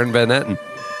next, Sharon Van Etten.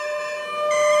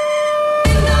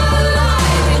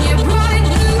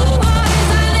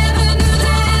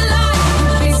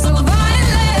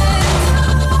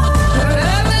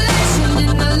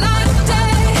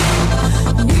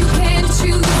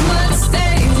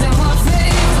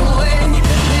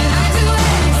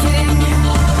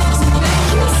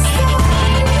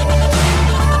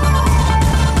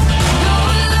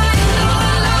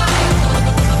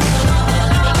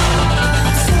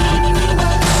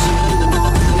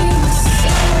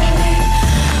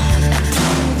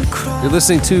 You're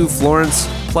listening to Florence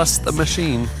Plus the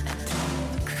Machine.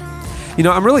 You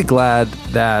know, I'm really glad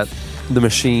that the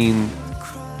Machine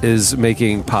is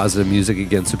making positive music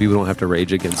again so people don't have to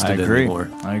rage against I it agree. anymore.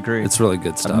 I agree. It's really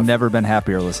good stuff. I've never been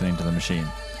happier listening to The Machine.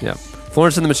 Yeah.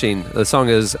 Florence and the Machine. The song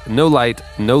is No Light,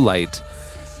 No Light.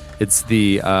 It's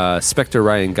the Spectre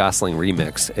Ryan Gosling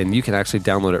remix, and you can actually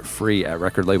download it free at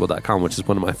recordlabel.com, which is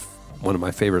one of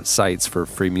my favorite sites for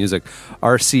free music.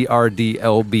 rcrdlbl.com.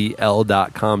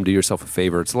 Do yourself a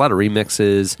favor. It's a lot of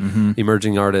remixes,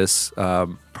 emerging artists,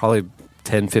 probably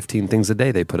 10, 15 things a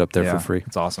day they put up there for free.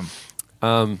 It's awesome.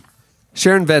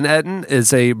 Sharon Van Etten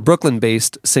is a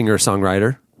Brooklyn-based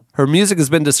singer-songwriter. Her music has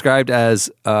been described as,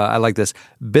 I like this,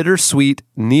 bittersweet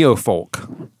neo-folk.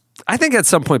 I think at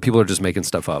some point people are just making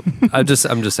stuff up. I'm just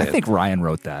saying. I think Ryan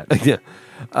wrote that. Yeah.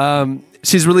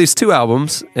 She's released 2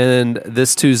 albums, and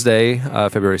this Tuesday,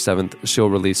 February 7th, she'll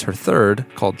release her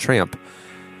 3rd, called Tramp.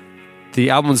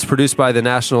 The album is produced by the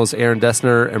National's Aaron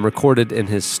Dessner and recorded in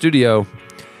his studio.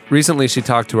 Recently, she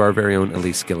talked to our very own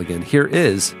Elise Gilligan. Here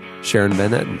is Sharon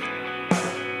Van Etten.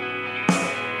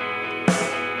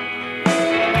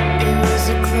 It was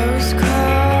a close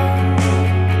call,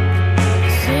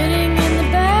 sitting in the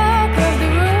back of the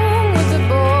room with the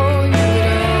boy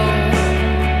you'd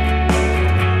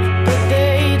own, but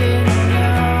they didn't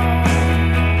know.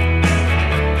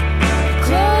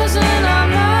 Closing on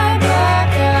my black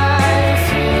eye,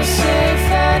 feel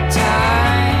safe at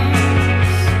times.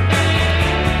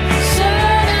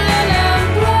 Certain and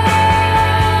blessed,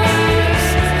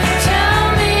 tell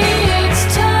me it's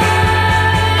time.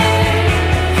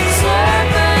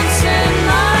 Serpents in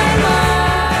my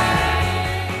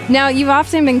mind. Now, you've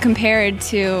often been compared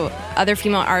to other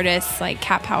female artists like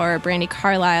Cat Power or Brandi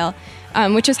Carlile,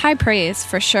 which is high praise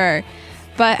for sure.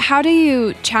 But how do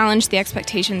you challenge the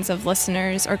expectations of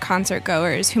listeners or concert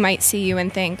goers who might see you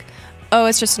and think, oh,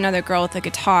 it's just another girl with a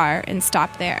guitar, and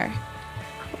stop there?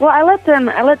 Well, I let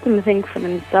them think for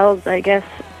themselves, I guess.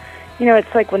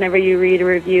 it's like whenever you read a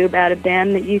review about a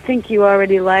band that you think you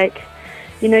already like,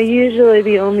 usually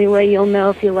the only way you'll know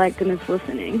if you like them is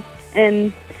listening.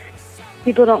 And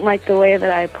people don't like the way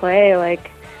that I play.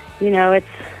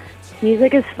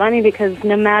 Music is funny because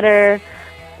no matter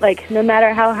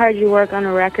how hard you work on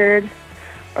a record,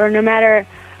 or no matter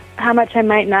how much I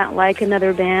might not like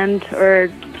another band or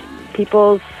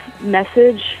people's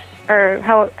message, or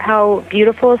how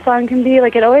beautiful a song can be,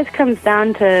 it always comes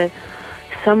down to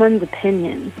someone's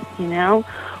opinion,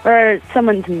 or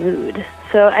someone's mood.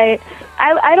 So I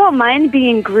don't mind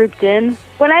being grouped in.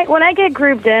 When I get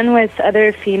grouped in with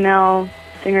other female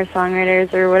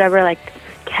singer-songwriters or whatever, like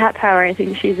Cat Power, I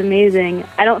think she's amazing.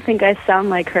 I don't think I sound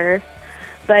like her,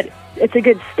 but it's a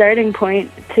good starting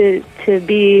point to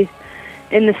be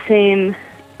in the same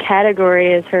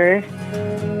category as her.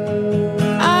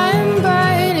 I'm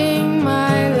biting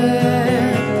my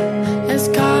lip as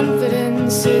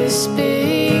confidence is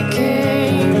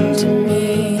speaking to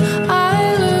me.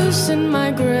 I loosen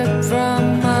my grip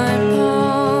from my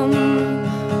palm,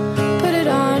 put it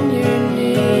on your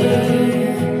knee.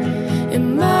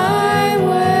 In my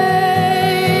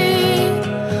way,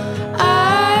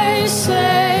 I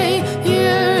say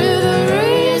you're the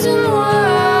reason why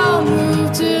I'll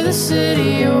move to the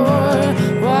city, or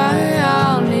why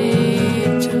I'll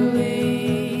need to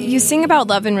leave. You sing about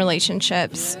love and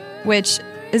relationships, which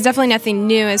is definitely nothing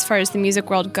new as far as the music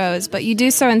world goes, but you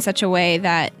do so in such a way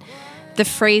that the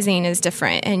phrasing is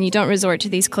different and you don't resort to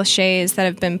these cliches that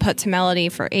have been put to melody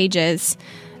for ages.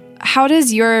 How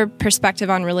does your perspective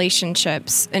on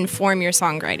relationships inform your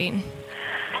songwriting?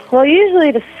 Well,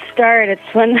 usually to start, it's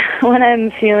when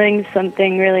I'm feeling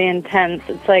something really intense.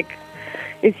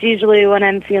 It's usually when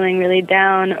I'm feeling really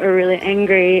down or really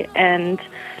angry, and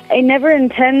I never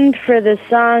intend for the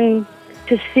song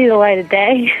to see the light of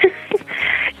day.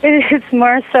 It's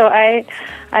more so I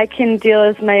can deal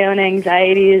with my own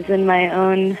anxieties and my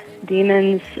own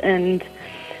demons, and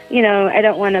I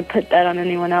don't want to put that on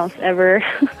anyone else ever.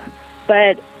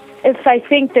 But if I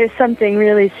think there's something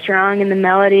really strong in the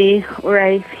melody, or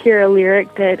I hear a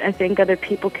lyric that I think other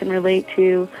people can relate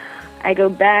to, I go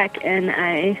back and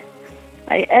I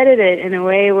edit it in a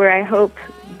way where I hope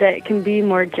that it can be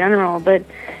more general, but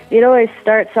it always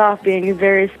starts off being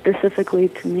very specifically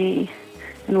to me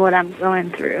and what I'm going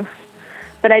through.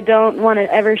 But I don't want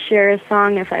to ever share a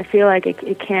song if I feel like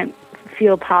it can't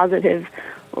feel positive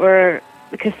or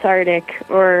cathartic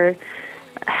or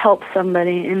help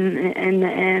somebody in the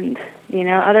end.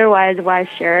 Otherwise, why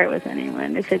share it with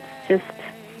anyone? If it's just,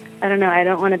 I don't know, I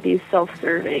don't want to be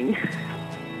self-serving.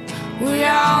 We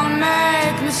all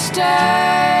make mistakes.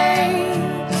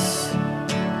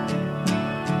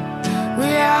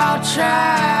 We all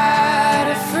try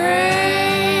to free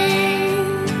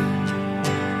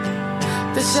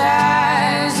the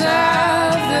size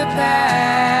of the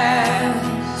past.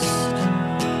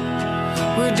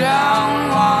 We don't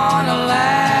want to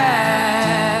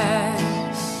last.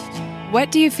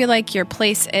 What do you feel like your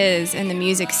place is in the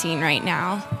music scene right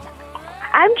now?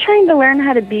 I'm trying to learn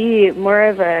how to be more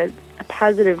of a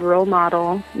positive role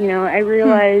model. I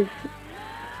realize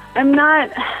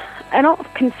I don't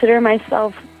consider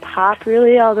myself pop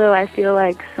really, although I feel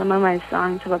like some of my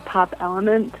songs have a pop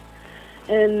element.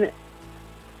 And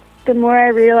the more I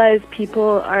realize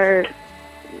people are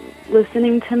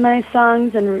listening to my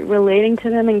songs and relating to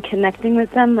them and connecting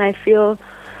with them, I feel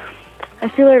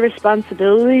a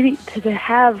responsibility to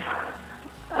have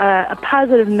a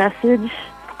positive message,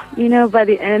 by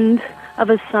the end of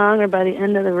a song or by the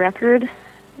end of the record.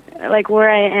 Like where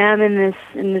I am in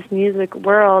this music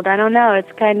world, I don't know,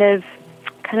 it's kind of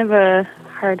a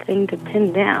hard thing to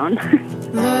pin down.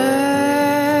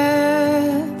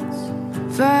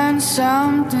 Let's find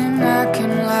something that can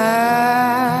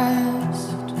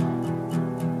last.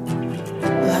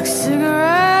 Like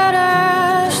cigarette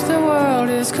ash, the world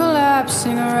is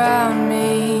collapsing around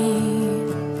me.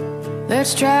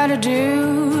 Let's try to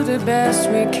do the best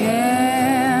we can.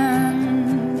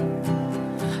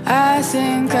 I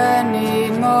think I need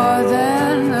more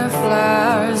than the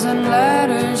flowers and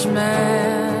letters,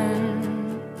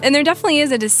 man. And there definitely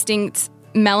is a distinct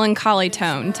melancholy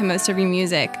tone to most of your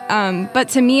music. But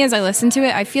to me, as I listen to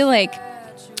it, I feel like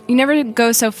you never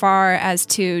go so far as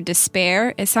to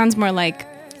despair. It sounds more like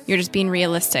you're just being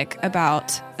realistic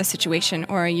about a situation,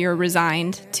 or you're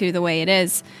resigned to the way it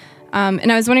is.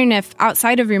 And I was wondering if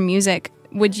outside of your music,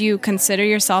 would you consider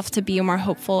yourself to be a more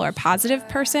hopeful or positive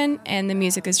person, and the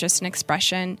music is just an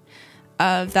expression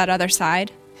of that other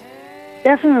side?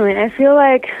 Definitely. I feel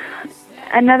like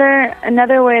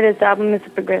another way this album is a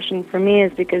progression for me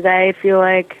is because I feel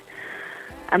like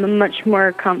I'm a much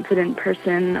more confident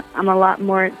person. I'm a lot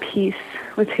more at peace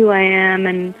with who I am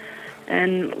and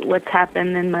what's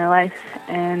happened in my life,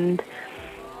 and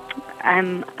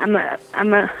I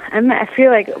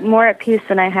feel like more at peace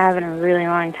than I have in a really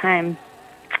long time.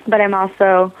 But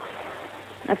I've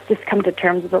just come to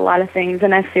terms with a lot of things,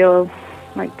 and I feel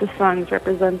like the songs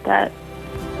represent that.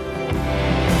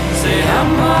 Say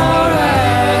I'm alright.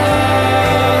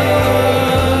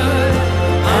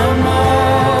 I'm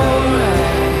alright.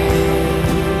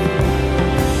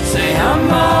 Say I'm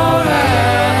alright.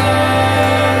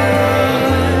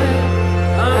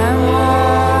 I'm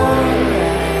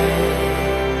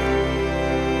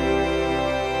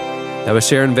alright. That was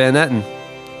Sharon Van Etten.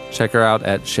 Check her out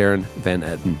at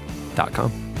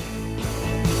SharonVanEtten.com.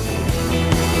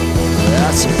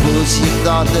 I suppose you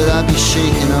thought that I'd be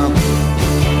shaken up.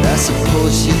 I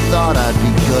suppose you thought I'd be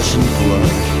gushing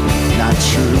blood. Not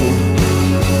true.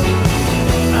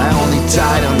 I only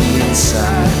died on the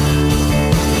inside.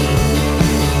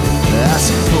 I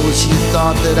suppose you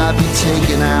thought that I'd be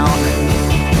taken out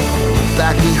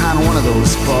back behind one of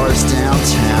those bars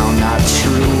downtown. Not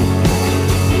true.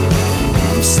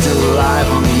 I'm still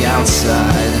alive on the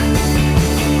outside.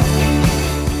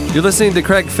 You're listening to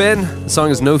Craig Finn. The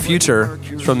song is No Future.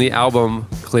 It's from the album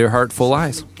Clear Heart, Full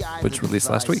Eyes, which released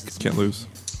last week. Can't lose.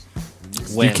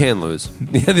 Win. You can lose.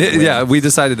 Yeah, we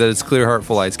decided that it's Clear Heart,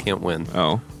 Full Eyes can't win.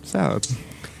 Oh, sad.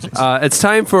 It's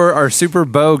time for our Super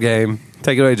Bowl game.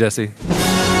 Take it away, Jesse.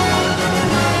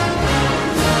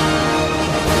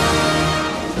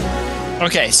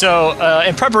 Okay, so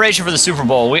in preparation for the Super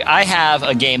Bowl, I have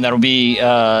a game that will be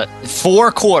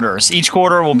 4 quarters. Each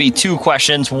quarter will be 2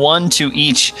 questions, 1 to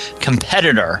each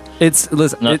competitor. I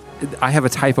have a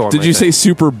typo on Did my you thing. say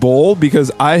Super Bowl?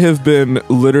 Because I have been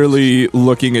literally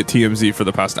looking at TMZ for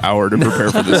the past hour to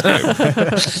prepare for this game.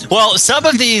 Well, some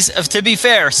of these, to be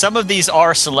fair, some of these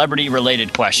are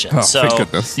celebrity-related questions. Oh, so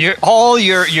thank goodness. all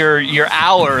your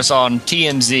hours on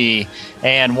TMZ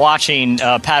and watching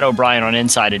Pat O'Brien on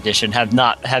Inside Edition have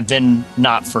been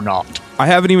not for naught. I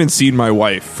haven't even seen my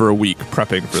wife for a week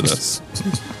prepping for this.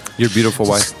 Your beautiful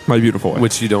wife. My beautiful wife.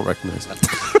 Which you don't recognize.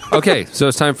 Okay, so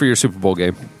it's time for your Super Bowl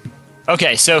game.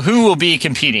 Okay, so who will be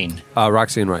competing?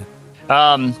 Roxy and Ryan.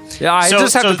 I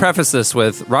just have to preface this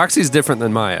with Roxy's different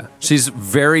than Maya. She's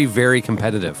very, very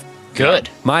competitive. Good.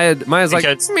 Maya's like,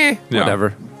 meh,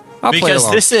 whatever. I'll play because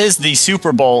along. this is the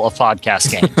Super Bowl of podcast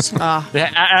games. And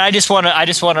I just want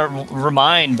to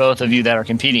remind both of you that are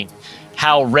competing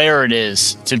how rare it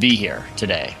is to be here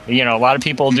today. You know, a lot of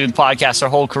people do the podcast their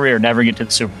whole career, never get to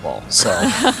the Super Bowl. So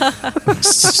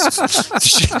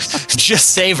just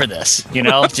savor this,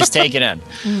 just take it in.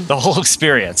 The whole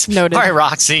experience. Noted. All right,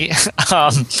 Roxy.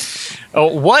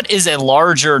 What is a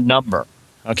larger number?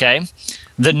 Okay.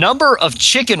 The number of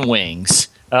chicken wings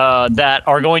that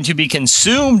are going to be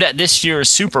consumed at this year's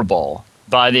Super Bowl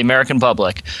by the American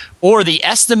public, or the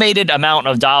estimated amount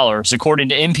of dollars, according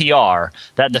to NPR,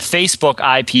 that the Facebook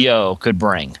IPO could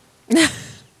bring.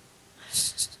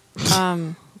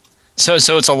 So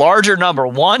it's a larger number.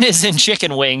 One is in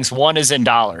chicken wings, one is in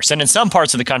dollars. And in some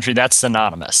parts of the country, that's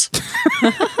synonymous.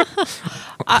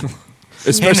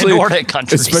 Especially, in the Nordic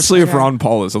countries. Especially if Ron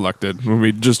Paul is elected, when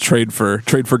we just trade for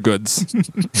goods.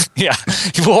 Yeah.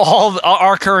 Well,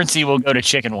 our currency will go to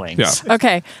chicken wings. Yeah.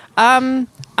 Okay. I'm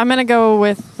going to go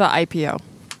with the IPO.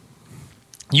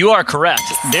 You are correct.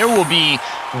 There will be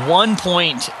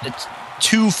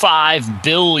 1.25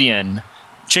 billion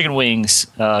chicken wings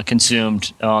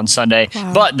consumed on Sunday.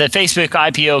 Wow. But the Facebook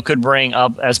IPO could bring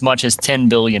up as much as $10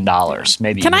 billion,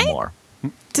 maybe even more.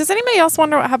 Does anybody else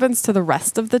wonder what happens to the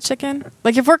rest of the chicken?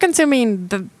 Like, if we're consuming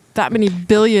that many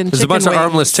billion There's chicken a bunch wings, of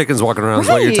armless chickens walking around. Is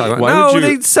what you're talking about. Why No, would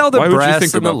you- they sell the why would you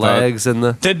breasts think and the about that? legs and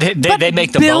the. They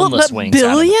make the boneless wings. out of it.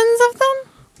 Billions of them?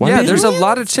 Yeah, there's a Billions?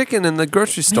 lot of chicken in the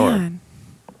grocery store. Man.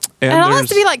 And it all has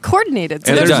to be like coordinated.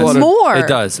 So and there's there's a lot of- more. It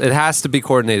does. It has to be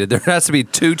coordinated. There has to be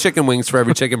 2 chicken wings for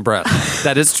every chicken breast.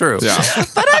 That is true. Yeah.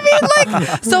 But I mean,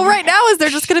 like, so right now, is there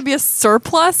just going to be a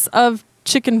surplus of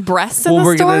chicken breasts in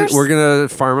the stores? we're gonna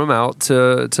farm them out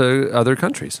to other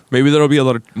countries. Maybe there'll be a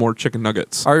lot of more chicken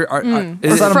nuggets.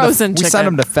 It's frozen We chicken. sent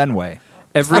them to Fenway.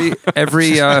 Every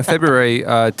February,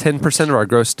 10% of our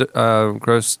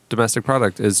gross domestic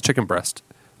product is chicken breast.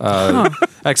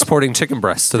 Exporting chicken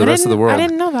breasts to the rest of the world. I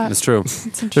didn't know that. It's true.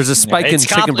 There's a spike in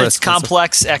chicken breast. It's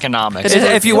complex economics.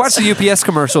 If you watch the UPS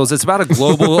commercials, it's about a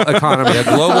global economy, a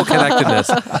global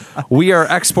connectedness. We are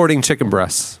exporting chicken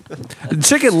breasts.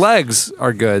 Chicken legs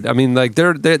are good. I mean, like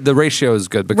the ratio is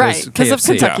good because Right, because of KFC.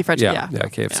 Kentucky Fried Chicken. Yeah,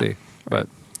 KFC. But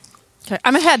Okay,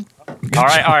 I'm ahead. All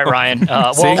right, Ryan.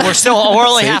 Well, we're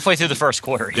only halfway through the first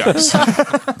quarter. Yes.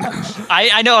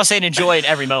 I know I was saying enjoy it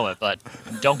every moment, but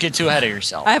don't get too ahead of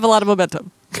yourself. I have a lot of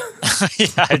momentum.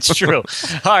 Yeah, it's true.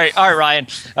 All right, Ryan.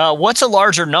 What's a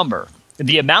larger number?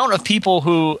 The amount of people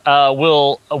who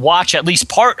will watch at least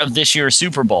part of this year's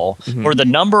Super Bowl, or the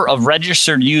number of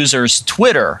registered users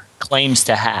Twitter claims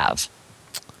to have?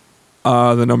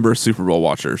 The number of Super Bowl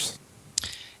watchers.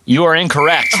 You are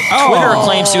incorrect. Twitter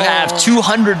claims to have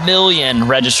 200 million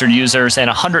registered users, and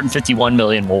 151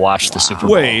 million will watch the Super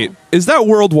Bowl. Wait, is that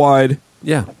worldwide?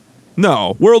 Yeah.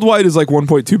 No, worldwide is like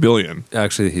 1.2 billion.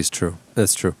 Actually, he's true.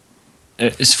 That's true.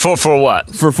 It's for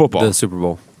what? For football. The Super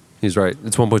Bowl. He's right.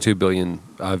 It's 1.2 billion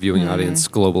viewing audience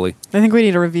globally. I think we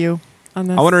need a review on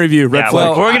this. I want to review red flag.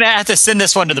 Well, we're going to have to send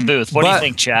this one to the booth. What do you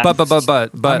think, Chad?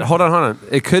 But hold on.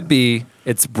 It could be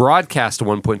it's broadcast to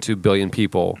 1.2 billion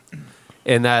people,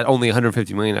 and that only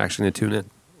 150 million are actually going to tune in.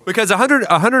 Because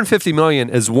 150 million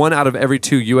is 1 out of every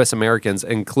 2 U.S. Americans,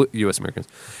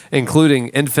 including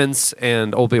infants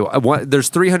and old people. There's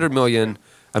 300 million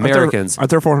Americans.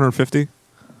 Aren't there 450?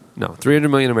 No, 300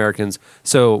 million Americans.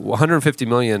 So 150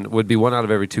 million would be 1 out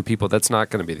of every 2 people. That's not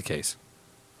going to be the case.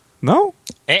 No?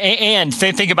 And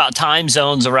think about time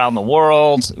zones around the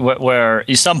world where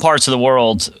some parts of the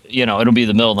world, it'll be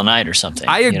the middle of the night or something.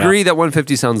 I agree that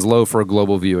 150 sounds low for a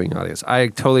global viewing audience. I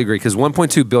totally agree because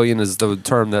 1.2 billion is the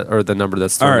term or the number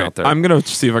that's thrown out there. I'm going to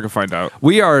see if I can find out.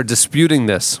 We are disputing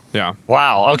this. Yeah.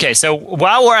 Wow. Okay. So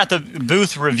while we're at the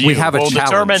booth review, we have a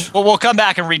challenge. We'll come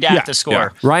back and redact the score. Yeah.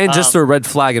 Ryan just threw a red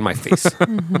flag in my face.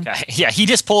 Okay. Yeah, he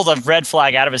just pulled a red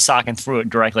flag out of his sock and threw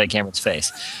it directly at Cameron's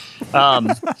face. All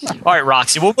right,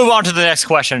 Roxy, we'll move on to the next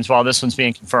questions while this one's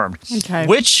being confirmed. Okay.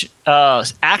 Which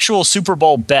actual Super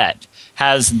Bowl bet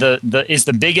is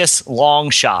the biggest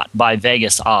long shot by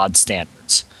Vegas odds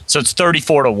standards? So it's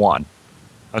 34-1.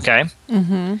 Okay.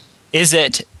 Mm-hmm. Is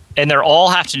it? And they all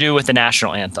have to do with the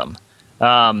national anthem.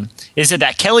 Is it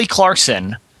that Kelly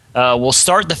Clarkson will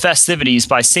start the festivities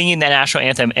by singing the national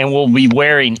anthem and will be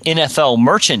wearing NFL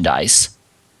merchandise?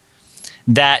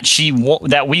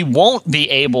 That we won't be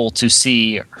able to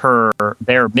see her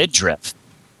bare midriff.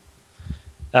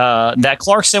 That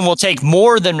Clarkson will take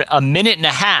more than a minute and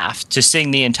a half to sing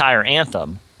the entire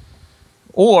anthem,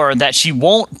 or that she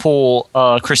won't pull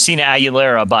Christina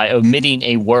Aguilera by omitting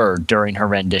a word during her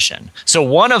rendition. So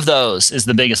one of those is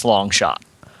the biggest long shot.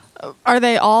 Are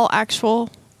they all actual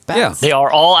bets? Yeah, they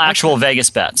are all actual Vegas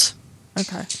bets.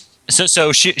 Okay.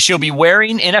 So she'll be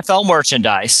wearing NFL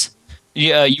merchandise.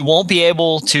 You won't be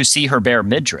able to see her bare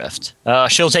midriff.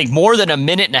 She'll take more than a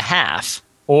minute and a half,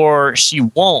 or she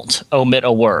won't omit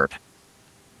a word.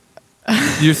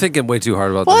 You're thinking way too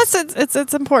hard about this. Well,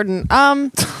 it's important.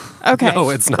 Okay. No,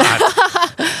 it's not.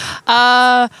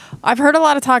 I've heard a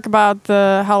lot of talk about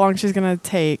how long she's going to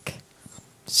take.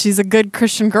 She's a good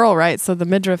Christian girl, right? So the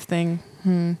midriff thing.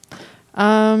 Who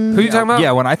are you talking about?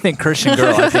 Yeah, when I think Christian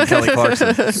girl, I think Kelly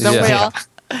Clarkson. Don't we all?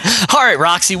 All right,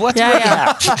 Roxy, what do you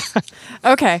have?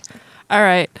 Okay. All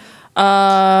right.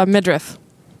 Midriff.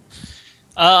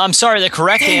 I'm sorry, the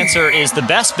correct answer is the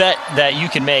best bet that you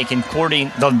can make,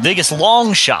 the biggest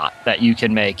long shot that you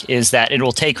can make is that it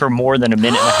will take her more than a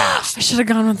minute and a half. I should have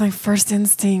gone with my first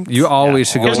instinct. You always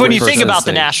should go with Because when you your think first about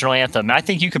the instinct. national anthem, I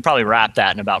think you could probably wrap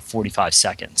that in about 45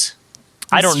 seconds.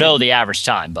 I don't know the average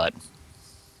time, but...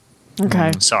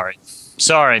 Okay. Sorry.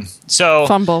 So,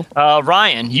 Fumble.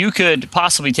 Ryan, you could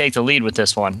possibly take the lead with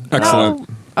this one. Excellent.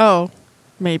 Oh,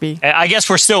 maybe. I guess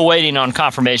we're still waiting on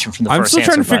confirmation from the I'm first still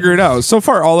trying to answer, figure it out. So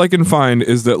far, all I can find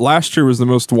is that last year was the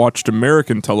most watched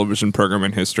American television program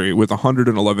in history with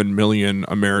 111 million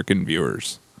American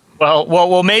viewers.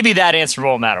 Well, maybe that answer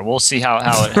won't matter. We'll see how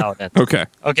it ends. Okay.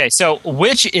 Okay, so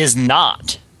which is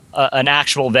not an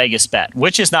actual Vegas bet?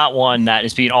 Which is not one that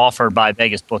is being offered by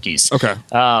Vegas bookies? Okay.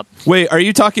 Wait, are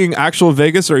you talking actual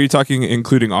Vegas or are you talking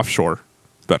including offshore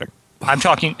betting? I'm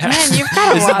talking. Man, you've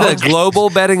got a Is lot it the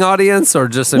global betting audience or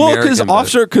just Well, American? because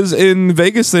offshore, because in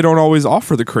Vegas they don't always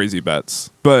offer the crazy bets,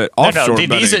 but offshore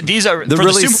betting. These are the for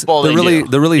really, the Super Bowl. the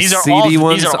really these are seedy all,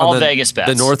 ones These are on all the, Vegas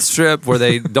bets. the North Strip where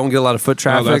they don't get a lot of foot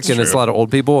traffic that's and it's a true. lot of old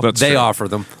people. That's they true. offer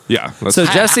them. Yeah. That's So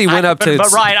Jesse went up to.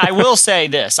 But Ryan, I will say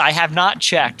this: I have not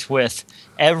checked with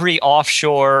every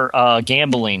offshore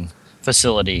gambling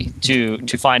facility to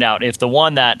find out if the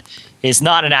one that is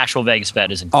not an actual Vegas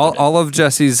bet is included.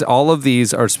 all of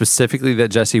these are specifically that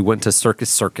Jesse went to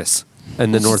Circus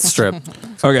in the North Strip.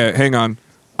 Okay, hang on.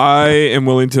 I am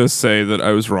willing to say that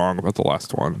I was wrong about the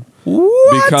last one.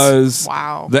 What? Because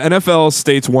Wow. the NFL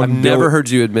states I've never heard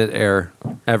you admit error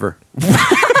ever.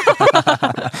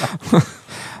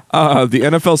 the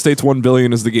NFL states 1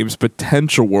 billion is the game's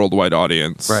potential worldwide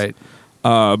audience. Right.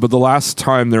 But the last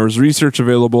time there was research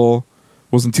available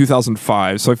was in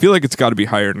 2005. So I feel like it's got to be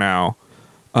higher now.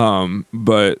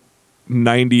 But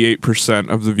 98%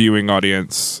 of the viewing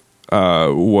audience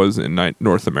was in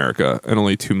North America, and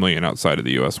only 2 million outside of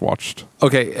the U.S. watched.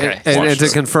 Okay, and to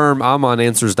confirm, I'm on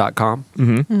answers.com.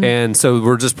 And so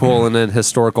we're just pulling in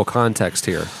historical context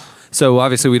here. So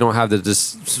obviously we don't have the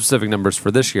specific numbers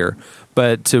for this year,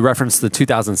 but to reference the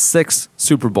 2006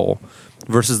 Super Bowl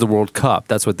versus the World Cup,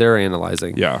 that's what they're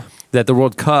analyzing. Yeah. That the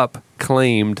World Cup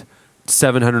claimed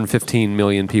 715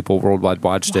 million people worldwide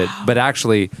watched it, but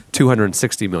actually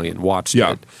 260 million watched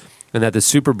it. And that the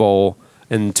Super Bowl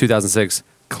in 2006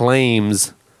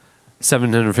 claims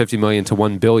 750 million to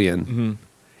 1 billion,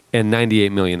 and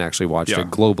 98 million actually watched it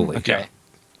globally. Okay.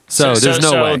 So there's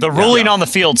no way. The ruling on the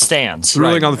field stands. The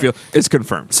ruling on the field is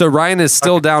confirmed. So Ryan is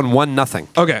still down 1-0.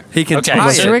 Okay. He can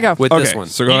tie Here we go. it with this one.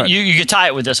 So go ahead. You could tie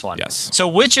it with this one. Yes. So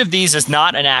which of these is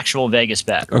not an actual Vegas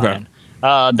bet, Okay.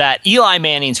 Ryan? That Eli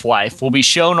Manning's wife will be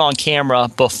shown on camera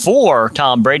before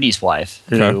Tom Brady's wife,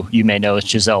 who you may know as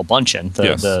Gisele Bundchen,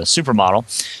 the supermodel.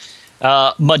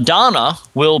 Madonna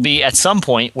will be at some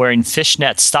point wearing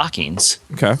fishnet stockings.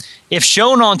 Okay. If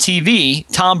shown on TV,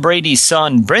 Tom Brady's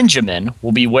son Benjamin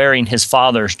will be wearing his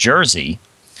father's jersey.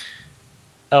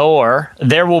 Or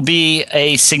there will be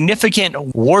a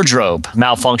significant wardrobe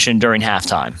malfunction during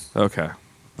halftime. Okay.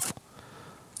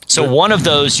 So one of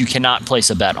those you cannot place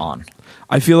a bet on.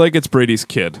 I feel like it's Brady's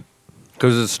kid.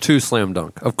 Because it's too slam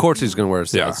dunk. Of course he's going to wear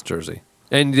his dad's jersey.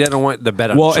 And you don't want the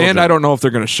bet on children. And I don't know if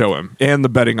they're going to show him. And the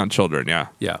betting on children,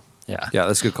 Yeah,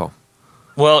 that's a good call.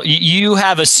 Well, you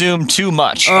have assumed too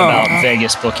much about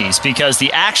Vegas bookies, because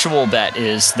the actual bet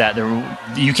is that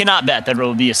you cannot bet that there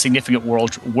will be a significant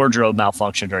wardrobe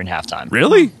malfunction during halftime.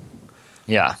 Really?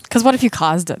 Yeah. Because what if you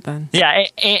caused it then? Yeah,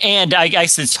 and I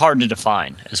guess it's hard to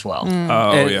define as well.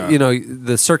 You know,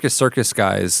 the circus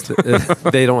guys,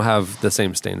 they don't have the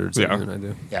same standards that you and I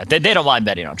do. Yeah, they don't mind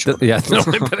betting on children. They don't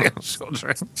mind betting on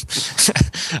children.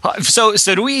 So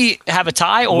do we have a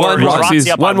tie, or One, is Roxy's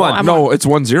Roxy up by 1-1. No, it's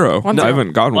 1-0. 1-0. I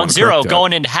haven't gotten 1-0 1-0 correct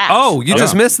going yet. into half. Oh, you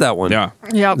just missed that one. Yeah.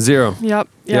 Yep. 0. Yep.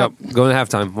 Going to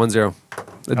halftime. 1-0.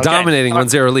 A dominating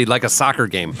 1-0 lead, like a soccer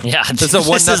game. Yeah, It's a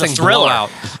 1-0 this is a thriller.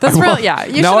 blowout. That's really, yeah.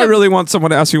 You Now I should've- really want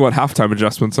someone to ask me what halftime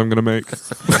adjustments I'm going to make.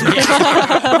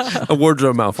 A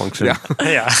wardrobe malfunction.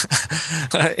 Yeah.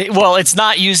 Well, it's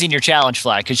not using your challenge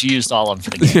flag because you used all of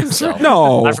them for the game. So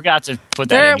No. I forgot to put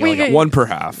that There in. we go. One per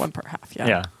half. One per half. Yeah.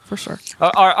 Yeah. For sure.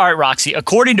 All right, Roxy.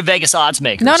 According to Vegas odds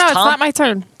makers, No, it's not my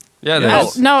turn. Yeah, it Oh.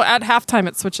 is. No, at halftime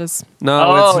it switches. No,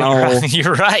 Oh, it's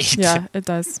you're right. Yeah, it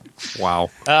does.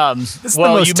 Wow. This is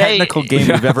well, the most you may- technical game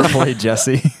we've ever played,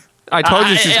 Jesse. I told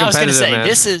you she's I was going competitive, to say man.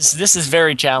 this is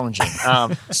very challenging. All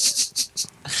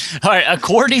right,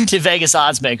 according to Vegas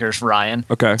odds makers, Ryan,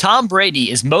 Okay. Tom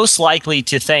Brady is most likely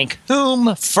to thank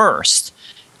whom first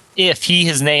if he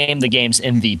has named the game's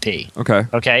MVP. Okay.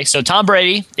 Okay, so Tom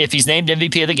Brady, if he's named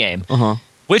MVP of the game,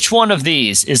 which one of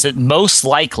these is it most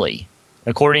likely,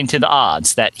 according to the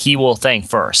odds, that he will thank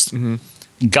first?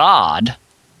 God,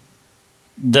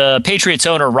 the Patriots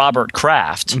owner Robert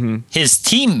Kraft, his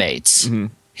teammates,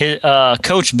 his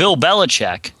coach Bill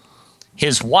Belichick,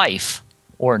 his wife,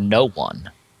 or no one?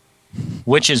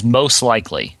 Which is most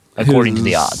likely, according to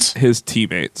the odds? His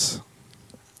teammates.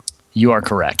 You are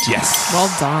correct. Yes.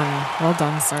 Well done. Well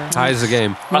done, sir. Ties the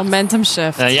game. Momentum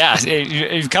shift. Yeah,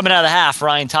 coming out of the half,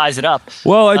 Ryan ties it up.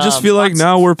 Well, I just feel like Fox-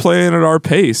 now we're playing at our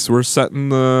pace. We're setting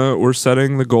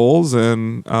the goals,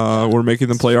 and we're making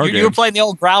them play our You game. were playing the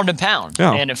old ground and pound,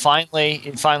 Yeah. and it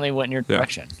finally went in your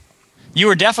direction. You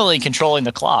were definitely controlling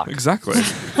the clock. Exactly.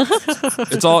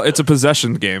 It's a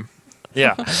possession game.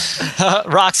 Yeah.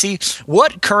 Roxy,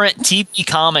 what current TV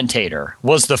commentator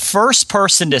was the first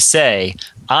person to say,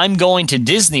 "I'm going to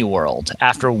Disney World"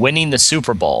 after winning the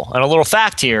Super Bowl? And a little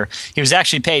fact here, he was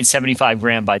actually paid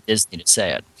 $75,000 by Disney to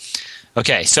say it.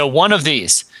 Okay, so one of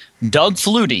these: Doug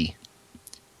Flutie,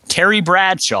 Terry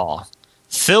Bradshaw,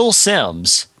 Phil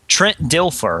Simms, Trent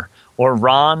Dilfer, or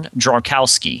Ron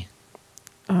Jarkowski.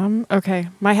 Okay.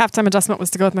 My halftime adjustment was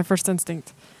to go with my first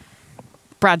instinct.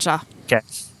 Bradshaw. Okay.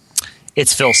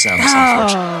 It's Phil Simms,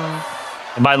 unfortunately.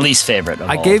 My least favorite of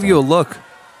I all gave of you a them. look.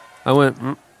 I went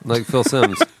like Phil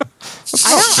Sims.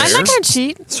 I'm not going to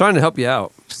cheat. It's trying to help you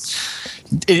out.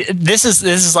 This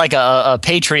is like a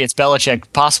Patriots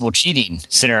Belichick possible cheating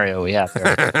scenario we have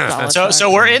here. So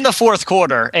we're in the fourth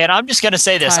quarter, and I'm just going to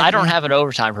say this: I don't have an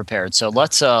overtime prepared. So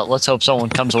let's hope someone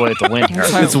comes away with the win here.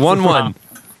 It's 1-1.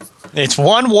 It's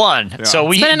 1-1. So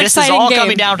It's been an this is exciting all game.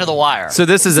 coming down to the wire. So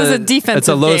this is a defensive It's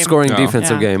a low-scoring game.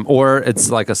 defensive Yeah. game, or it's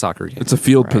like a soccer game, It's a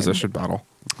field position battle.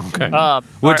 okay. all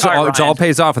which right, all Ryan.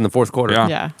 pays off in the fourth quarter. Yeah.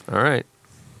 Yeah. All right.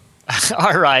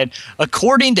 All right.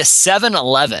 According to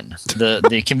 7-Eleven,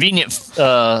 the convenient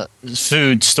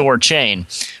food store chain,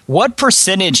 what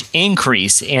percentage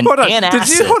increase in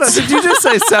antacids? Did you just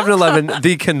say 7-Eleven,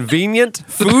 the convenient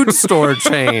food store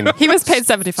chain? He was paid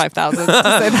 $75,000 to say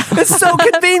that. It's so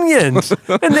convenient,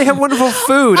 and they have wonderful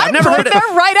food. I've never heard there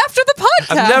right after the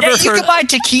podcast. I've never You can buy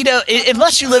taquito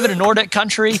unless you live in a Nordic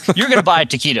country. You're going to buy a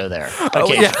taquito there.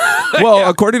 Okay. Well,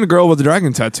 according to Girl with the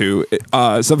Dragon Tattoo,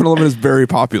 7-Eleven is very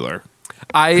popular.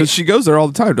 Because she goes there all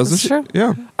the time, doesn't she? True.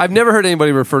 Yeah. I've never heard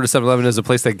anybody refer to 7-Eleven as a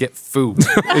place that get food.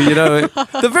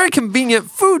 The very convenient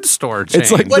food store chain.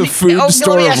 It's like the food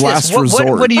store let me of ask last this.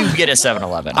 resort. What do you get at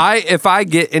 7-Eleven? If I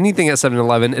get anything at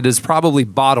 7-Eleven, it is probably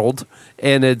bottled,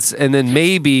 and then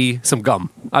maybe some gum.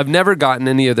 I've never gotten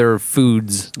any of their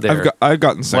foods there. I've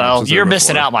gotten sandwiches. Well, you're there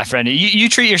missing before. out, my friend. You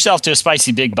treat yourself to a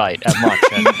spicy big bite at lunch.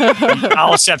 And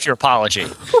I'll accept your apology.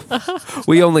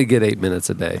 We only get 8 minutes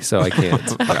a day, so I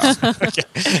can't.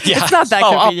 Yeah. It's not that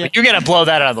convenient. You're going to blow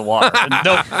that out of the water.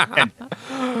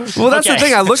 Well, that's the Okay.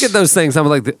 thing. I look at those things. I'm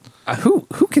like,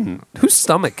 whose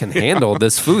stomach can handle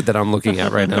this food that I'm looking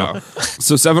at right now?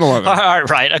 So 7-Eleven. All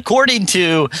right. According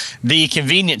to the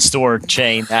convenience store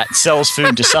chain that sells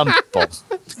food to some people,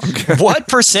 what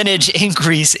percentage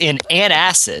increase in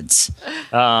antacids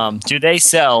do they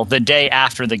sell the day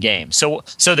after the game? So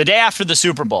the day after the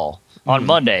Super Bowl on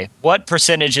Monday, what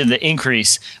percentage of the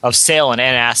increase of sale in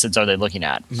antacids are they looking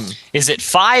at? Is it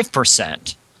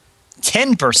 5%,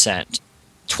 10%,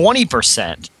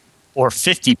 20%, or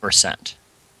 50%?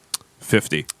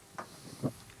 50.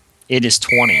 It is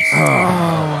 20.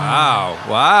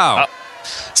 Wow.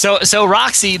 So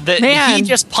Roxy, he Man.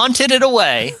 just punted it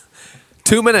away.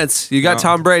 2 minutes. You got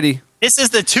Tom Brady. This is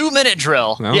the 2-minute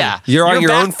drill. No. Yeah, You're on your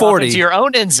back own up 40. into your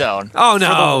own end zone. Oh,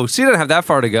 no. She doesn't have that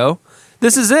far to go.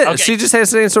 This is it. Okay. She just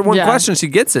has to answer one Yeah. question. She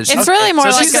gets it. It's really more So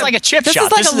like this is like a chip this shot.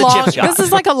 Is like This a is a long. chip shot. This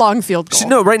is like a long field goal.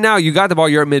 No, right now you got the ball.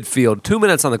 You're at midfield. 2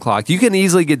 minutes on the clock. You can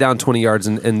easily get down 20 yards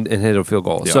and hit a field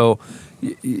goal. Yeah. So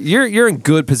you're in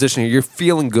good position here. You're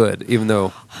feeling good, even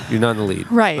though you're not in the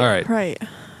lead. Right. All right. Right.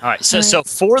 All right. So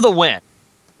for the win,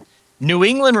 New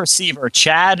England receiver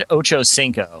Chad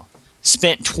Ochocinco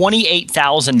spent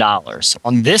 $28,000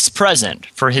 on this present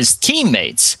for his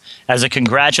teammates as a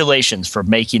congratulations for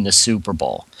making the Super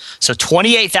Bowl. So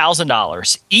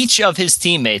 $28,000. Each of his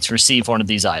teammates received one of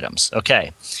these items.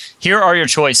 Okay. Here are your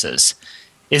choices.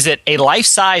 Is it a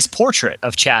life-size portrait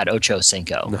of Chad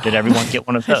Ochocinco? No. Did everyone get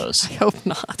one of those? I hope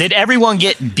not. Did everyone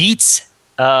get Beats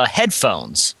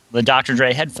headphones, the Dr.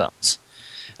 Dre headphones?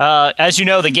 As you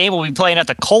know, the game will be playing at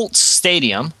the Colts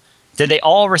Stadium. Did they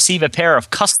all receive a pair of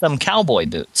custom cowboy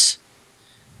boots?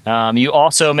 You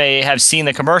also may have seen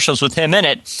the commercials with him in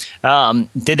it.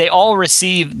 Did they all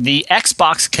receive the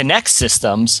Xbox Kinect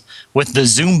systems with the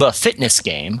Zumba fitness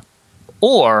game?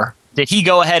 Or did he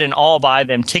go ahead and all buy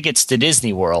them tickets to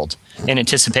Disney World in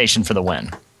anticipation for the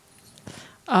win?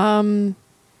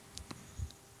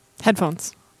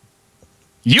 Headphones.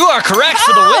 You are correct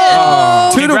for the win.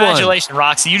 2-1. Congratulations,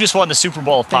 Roxy. You just won the Super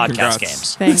Bowl of podcast Congrats.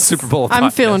 games. Thanks. Super Bowl I'm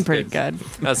podcast. feeling pretty good.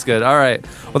 That's good. All right.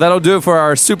 Well, that'll do it for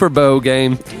our Super Bowl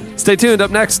game. Stay tuned. Up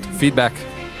next, feedback.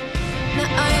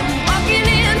 I'm walking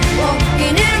in a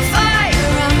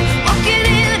fire. I'm walking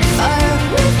in a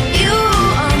fire with you.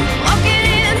 I'm walking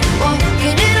in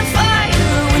a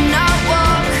fire when I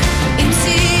walk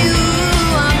into you.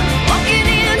 I'm walking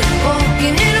in a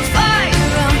fire.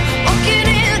 I'm walking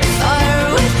in a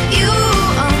fire with you.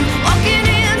 I'm walking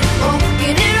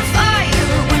in a fire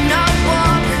when I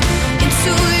walk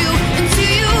into you, into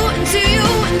you, into you,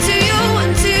 into you,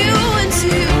 into you,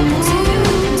 into you,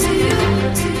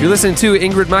 into you. You're listening to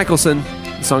Ingrid Michaelson.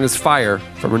 The song is Fire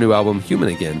from her new album, Human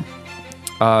Again.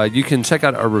 You can check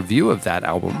out a review of that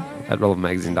album at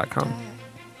relevantmagazine.com.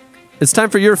 It's time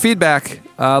for your feedback.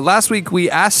 Last week, we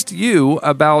asked you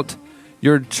about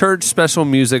your church special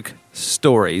music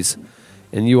stories,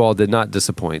 and you all did not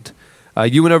disappoint.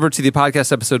 You went over to the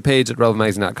podcast episode page at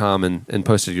relevantmagazine.com and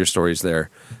posted your stories there.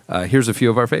 Here's a few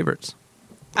of our favorites.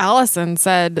 Allison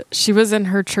said she was in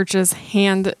her church's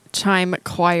hand chime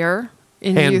choir.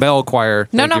 In Handbell choir.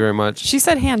 No, Thank you very much. She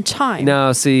said hand chime.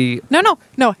 No, see. No.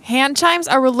 Hand chimes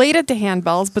are related to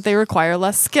handbells, but they require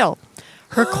less skill.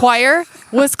 Her choir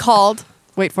was called,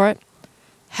 wait for it,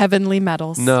 Heavenly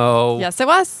Medals. No. Yes, it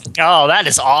was. Oh, that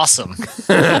is awesome.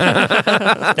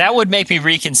 That would make me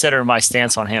reconsider my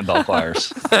stance on handbell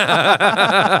choirs.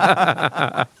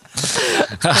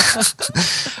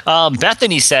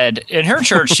 Bethany said in her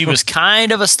church she was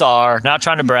kind of a star, not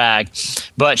trying to brag,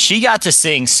 but she got to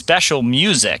sing special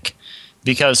music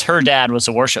because her dad was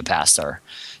a worship pastor.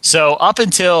 So up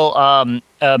until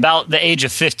about the age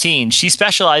of 15, she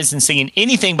specialized in singing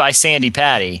anything by Sandy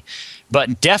Patty,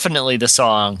 but definitely the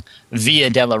song Via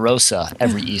della Rosa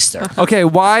every Easter. Okay,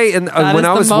 why? And That when is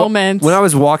I the was moment. when I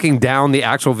was walking down the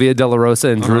actual Via della Rosa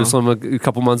in Jerusalem a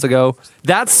couple months ago,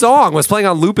 that song was playing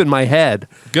on loop in my head.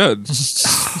 Good.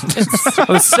 I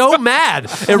was so mad.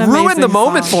 It an ruined the amazing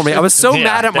moment song. for me. I was so Yeah.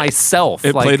 mad at myself.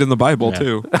 It Like, played in the Bible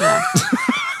too.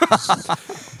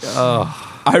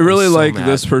 I really so like mad.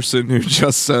 this person who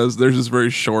just says, "There's this very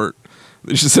short."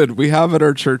 She said, "We have at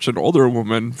our church an older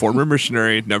woman, former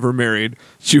missionary, never married.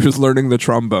 She was learning the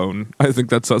trombone." I think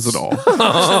that says it all.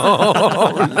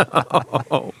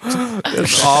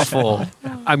 It's awful.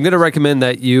 I'm going to recommend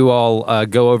that you all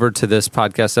go over to this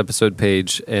podcast episode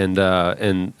page and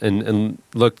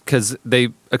look, because a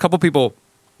couple people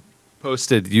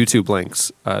posted YouTube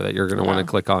links that you're going to want to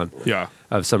click on. Yeah,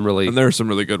 Of some really, and there are some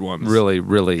really good ones.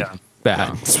 really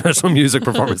bad special music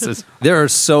performances. There are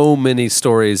so many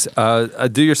stories.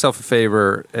 Do yourself a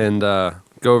favor and go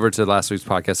over to last week's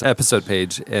podcast episode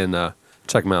page and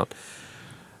check them out.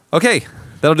 Okay,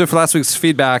 that'll do it for last week's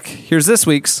feedback. Here's this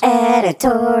week's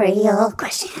Editorial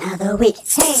question of the week.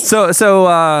 So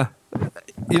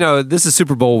this is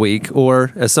Super Bowl week,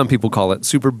 or as some people call it,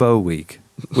 Super Bow week,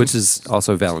 which is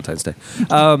also Valentine's Day.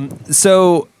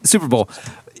 So Super Bowl.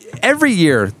 Every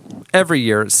year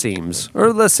it seems,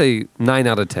 or let's say 9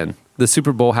 out of 10, the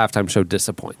Super Bowl halftime show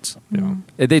disappoints. Yeah.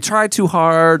 They try too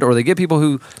hard, or they get people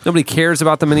who nobody cares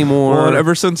about them anymore. Well, and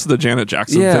ever since the Janet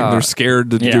Jackson Yeah. thing, they're scared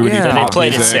to do any Yeah. pop They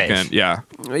played it music. safe. And,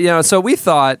 yeah. So we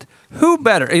thought, who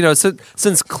better?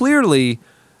 Since clearly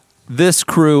this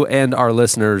crew and our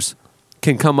listeners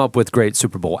can come up with great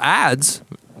Super Bowl ads,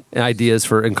 and ideas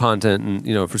and content,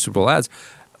 and for Super Bowl ads.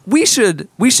 We should,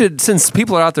 since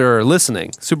people are out there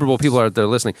listening, Super Bowl people are out there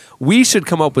listening, we should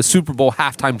come up with Super Bowl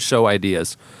halftime show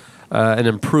ideas and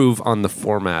improve on the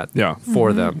format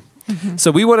for them.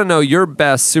 So we want to know your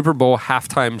best Super Bowl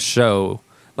halftime show,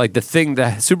 like the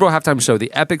Super Bowl halftime show,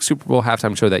 the epic Super Bowl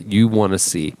halftime show that you want to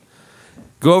see.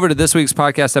 Go over to this week's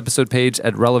podcast episode page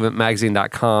at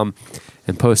relevantmagazine.com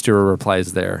and post your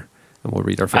replies there, and we'll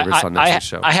read our favorites on next week's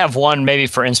show. I have one maybe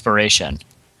for inspiration.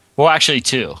 Well, actually,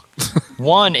 two.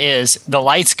 One is the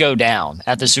lights go down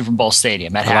at the Super Bowl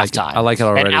stadium at halftime. I like it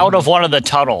already. And out of one of the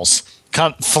tunnels,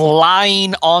 come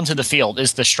flying onto the field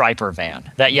is the Striper van,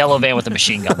 that yellow van with the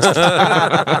machine guns.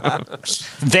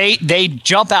 They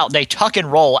jump out, they tuck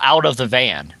and roll out of the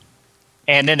van,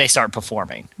 and then they start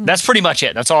performing. That's pretty much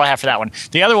it. That's all I have for that one.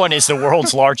 The other one is the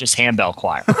world's largest handbell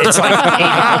choir. It's like 80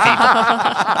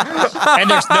 people. And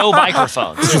there's no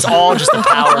microphones. It's all just the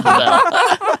power of the bell.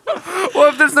 Well,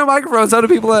 if there's no microphones, how do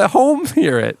people at home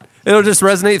hear it? It'll just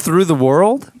resonate through the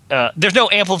world? There's no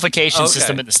amplification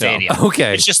system in the stadium. No.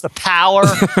 Okay. It's just the power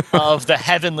of the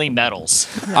heavenly metals.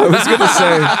 I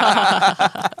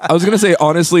was gonna say,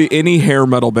 honestly, any hair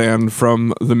metal band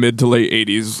from the mid to late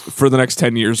 '80s for the next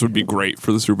 10 years would be great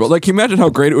for the Super Bowl. Like, can you imagine how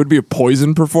great it would be if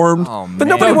Poison performed? Oh, man. But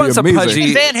nobody That would wants be a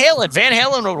amazing. pudgy. Van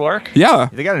Halen would work. Yeah,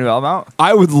 They got a new album out.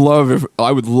 I would love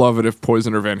it if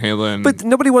Poison or Van Halen. But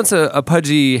nobody wants a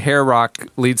pudgy hair rock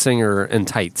lead singer in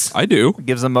tights. I do.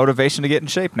 Gives them motivation to get in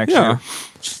shape next Yeah. year.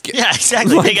 Yeah,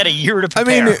 exactly. They got a year to I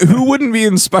prepare. mean, who wouldn't be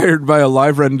inspired by a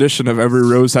live rendition of Every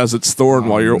Rose Has Its Thorn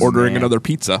while you're ordering man. another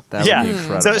pizza? That yeah. would be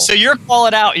incredible. So you're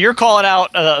calling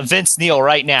out. Vince Neil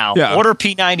right now. Yeah. Order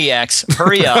P90X.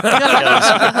 Hurry up.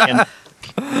 And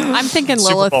I'm thinking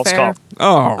Super Lilith Bowl's Fair.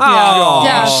 Oh,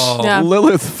 Yeah.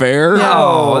 Lilith Fair? Yeah.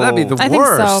 Oh, that'd be the I think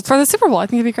worst. so. For the Super Bowl, I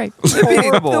think it'd be great.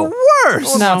 horrible. The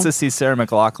worst. Who No. wants to see Sarah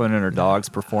McLachlan and her dogs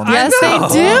perform? Yes, they know.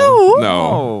 do.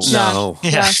 No. No.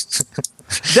 yeah.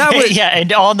 That would, Yeah,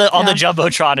 and on the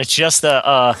Jumbotron, it's just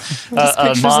a pictures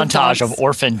of montage dogs. of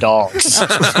orphan dogs.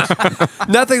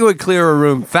 nothing would clear a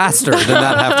room faster than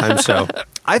that halftime show.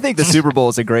 I think the Super Bowl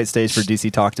is a great stage for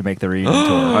DC Talk to make the reunion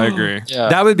tour. I agree.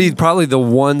 That would be probably the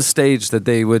one stage that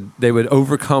they would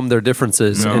overcome their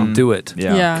differences and do it.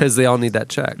 Yeah. Yeah. Because they all need that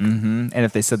check. And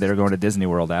if they said they were going to Disney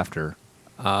World after,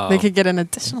 They could get an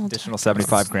additional. additional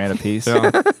 $75,000 a piece.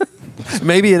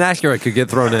 Maybe an Acura could get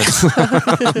thrown in.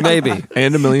 Maybe.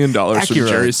 And $1 million from Acura,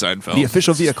 Jerry Seinfeld. the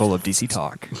official vehicle of DC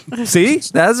Talk. See?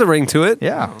 That has a ring to it.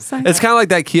 Yeah. It's kind of like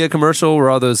that Kia commercial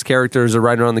where all those characters are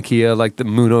riding around the Kia, like the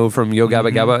Muno from Yo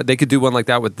Gabba Gabba. They could do one like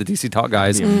that with the DC Talk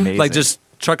guys. That'd be amazing. Like just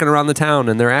trucking around the town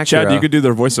in their Acura. Chad, you could do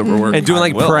their voiceover work. and doing I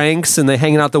like will. pranks, and they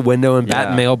hanging out the window and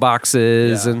batting Yeah.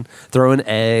 mailboxes Yeah. and throwing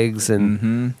eggs,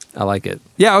 and I like it.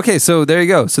 Yeah, okay, so there you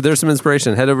go. So there's some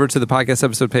inspiration. Head over to the podcast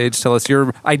episode page. Tell us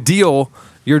your ideal,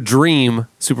 your dream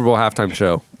Super Bowl halftime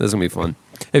show. This is gonna be fun.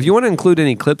 If you want to include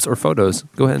any clips or photos,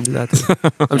 go ahead and do that too.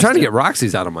 I'm trying to get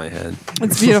Roxy's out of my head.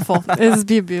 It's beautiful. It'll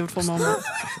be a beautiful moment.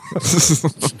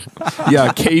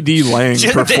 Yeah, KD Lang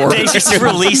They performance. just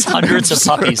release hundreds of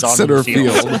puppies on Center the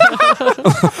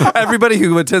field. Everybody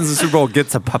who attends the Super Bowl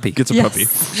gets a puppy. Gets a Yes. puppy.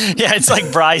 Yeah, it's like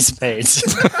bridesmaids.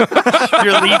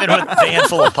 You're leaving with a van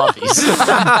full of puppies.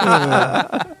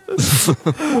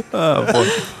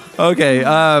 Okay,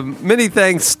 many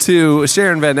thanks to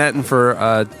Sharon Van Etten for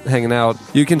hanging out.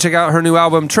 You can check out her new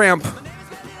album, Tramp,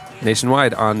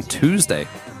 nationwide on Tuesday.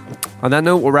 On that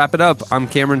note, we'll wrap it up. I'm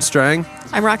Cameron Strang.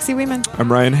 I'm Roxy Weeman.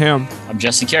 I'm Ryan Ham. I'm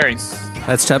Jesse Carey.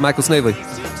 That's Chad Michael Snavely.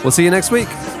 We'll see you next week.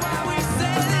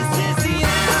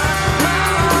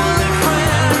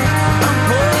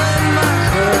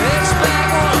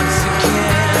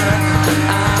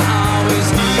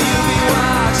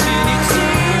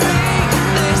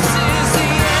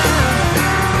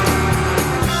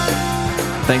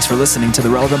 Thanks for listening to the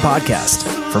Relevant Podcast.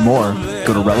 For more,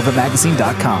 go to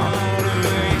relevantmagazine.com.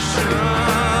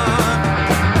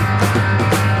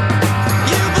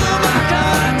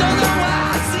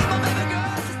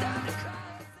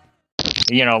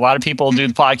 You know, a lot of people do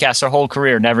the podcast their whole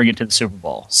career, never get to the Super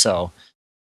Bowl. So